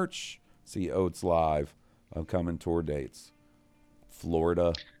fucking merch? See Oates live. Upcoming tour dates.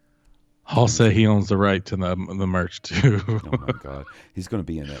 Florida. Hall said he owns the right to the merch, too. Oh, my God. He's going to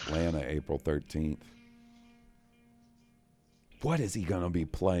be in Atlanta April 13th. What is he going to be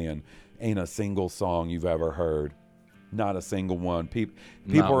playing? Ain't a single song you've ever heard. Not a single one. People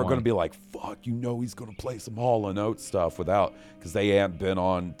are going to be like, fuck, he's going to play some Hall & Oates stuff because they haven't been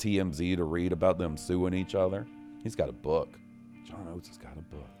on TMZ to read about them suing each other. He's got a book. John Oates has got a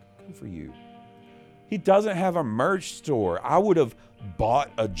book. Good for you. He doesn't have a merch store. I would have bought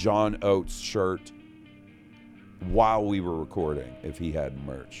a John Oates shirt while we were recording if he had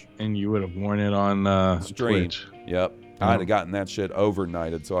merch. And you would have worn it on stream. Twitch. Yep. I'd have gotten that shit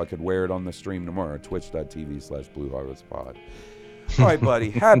overnighted so I could wear it on the stream tomorrow. Twitch.tv/Blue Harvest Pod. All right, buddy.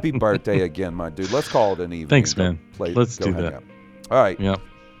 Happy birthday again, my dude. Let's call it an evening. Thanks, man. Let's do that. Out. All right. Yep.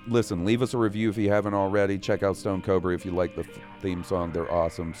 Listen, leave us a review if you haven't already. Check out Stone Cobra if you like the theme song. They're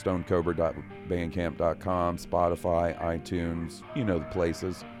awesome. StoneCobra.bandcamp.com, Spotify, iTunes. You know the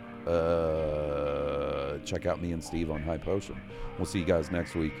places. Check out me and Steve on High Potion. We'll see you guys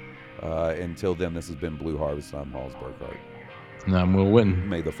next week. Until then, this has been Blue Harvest. I'm Halls Burkhart. And I'm Will Witten.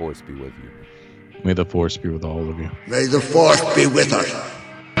 May the Force be with you. May the Force be with all of you. May the Force be with us.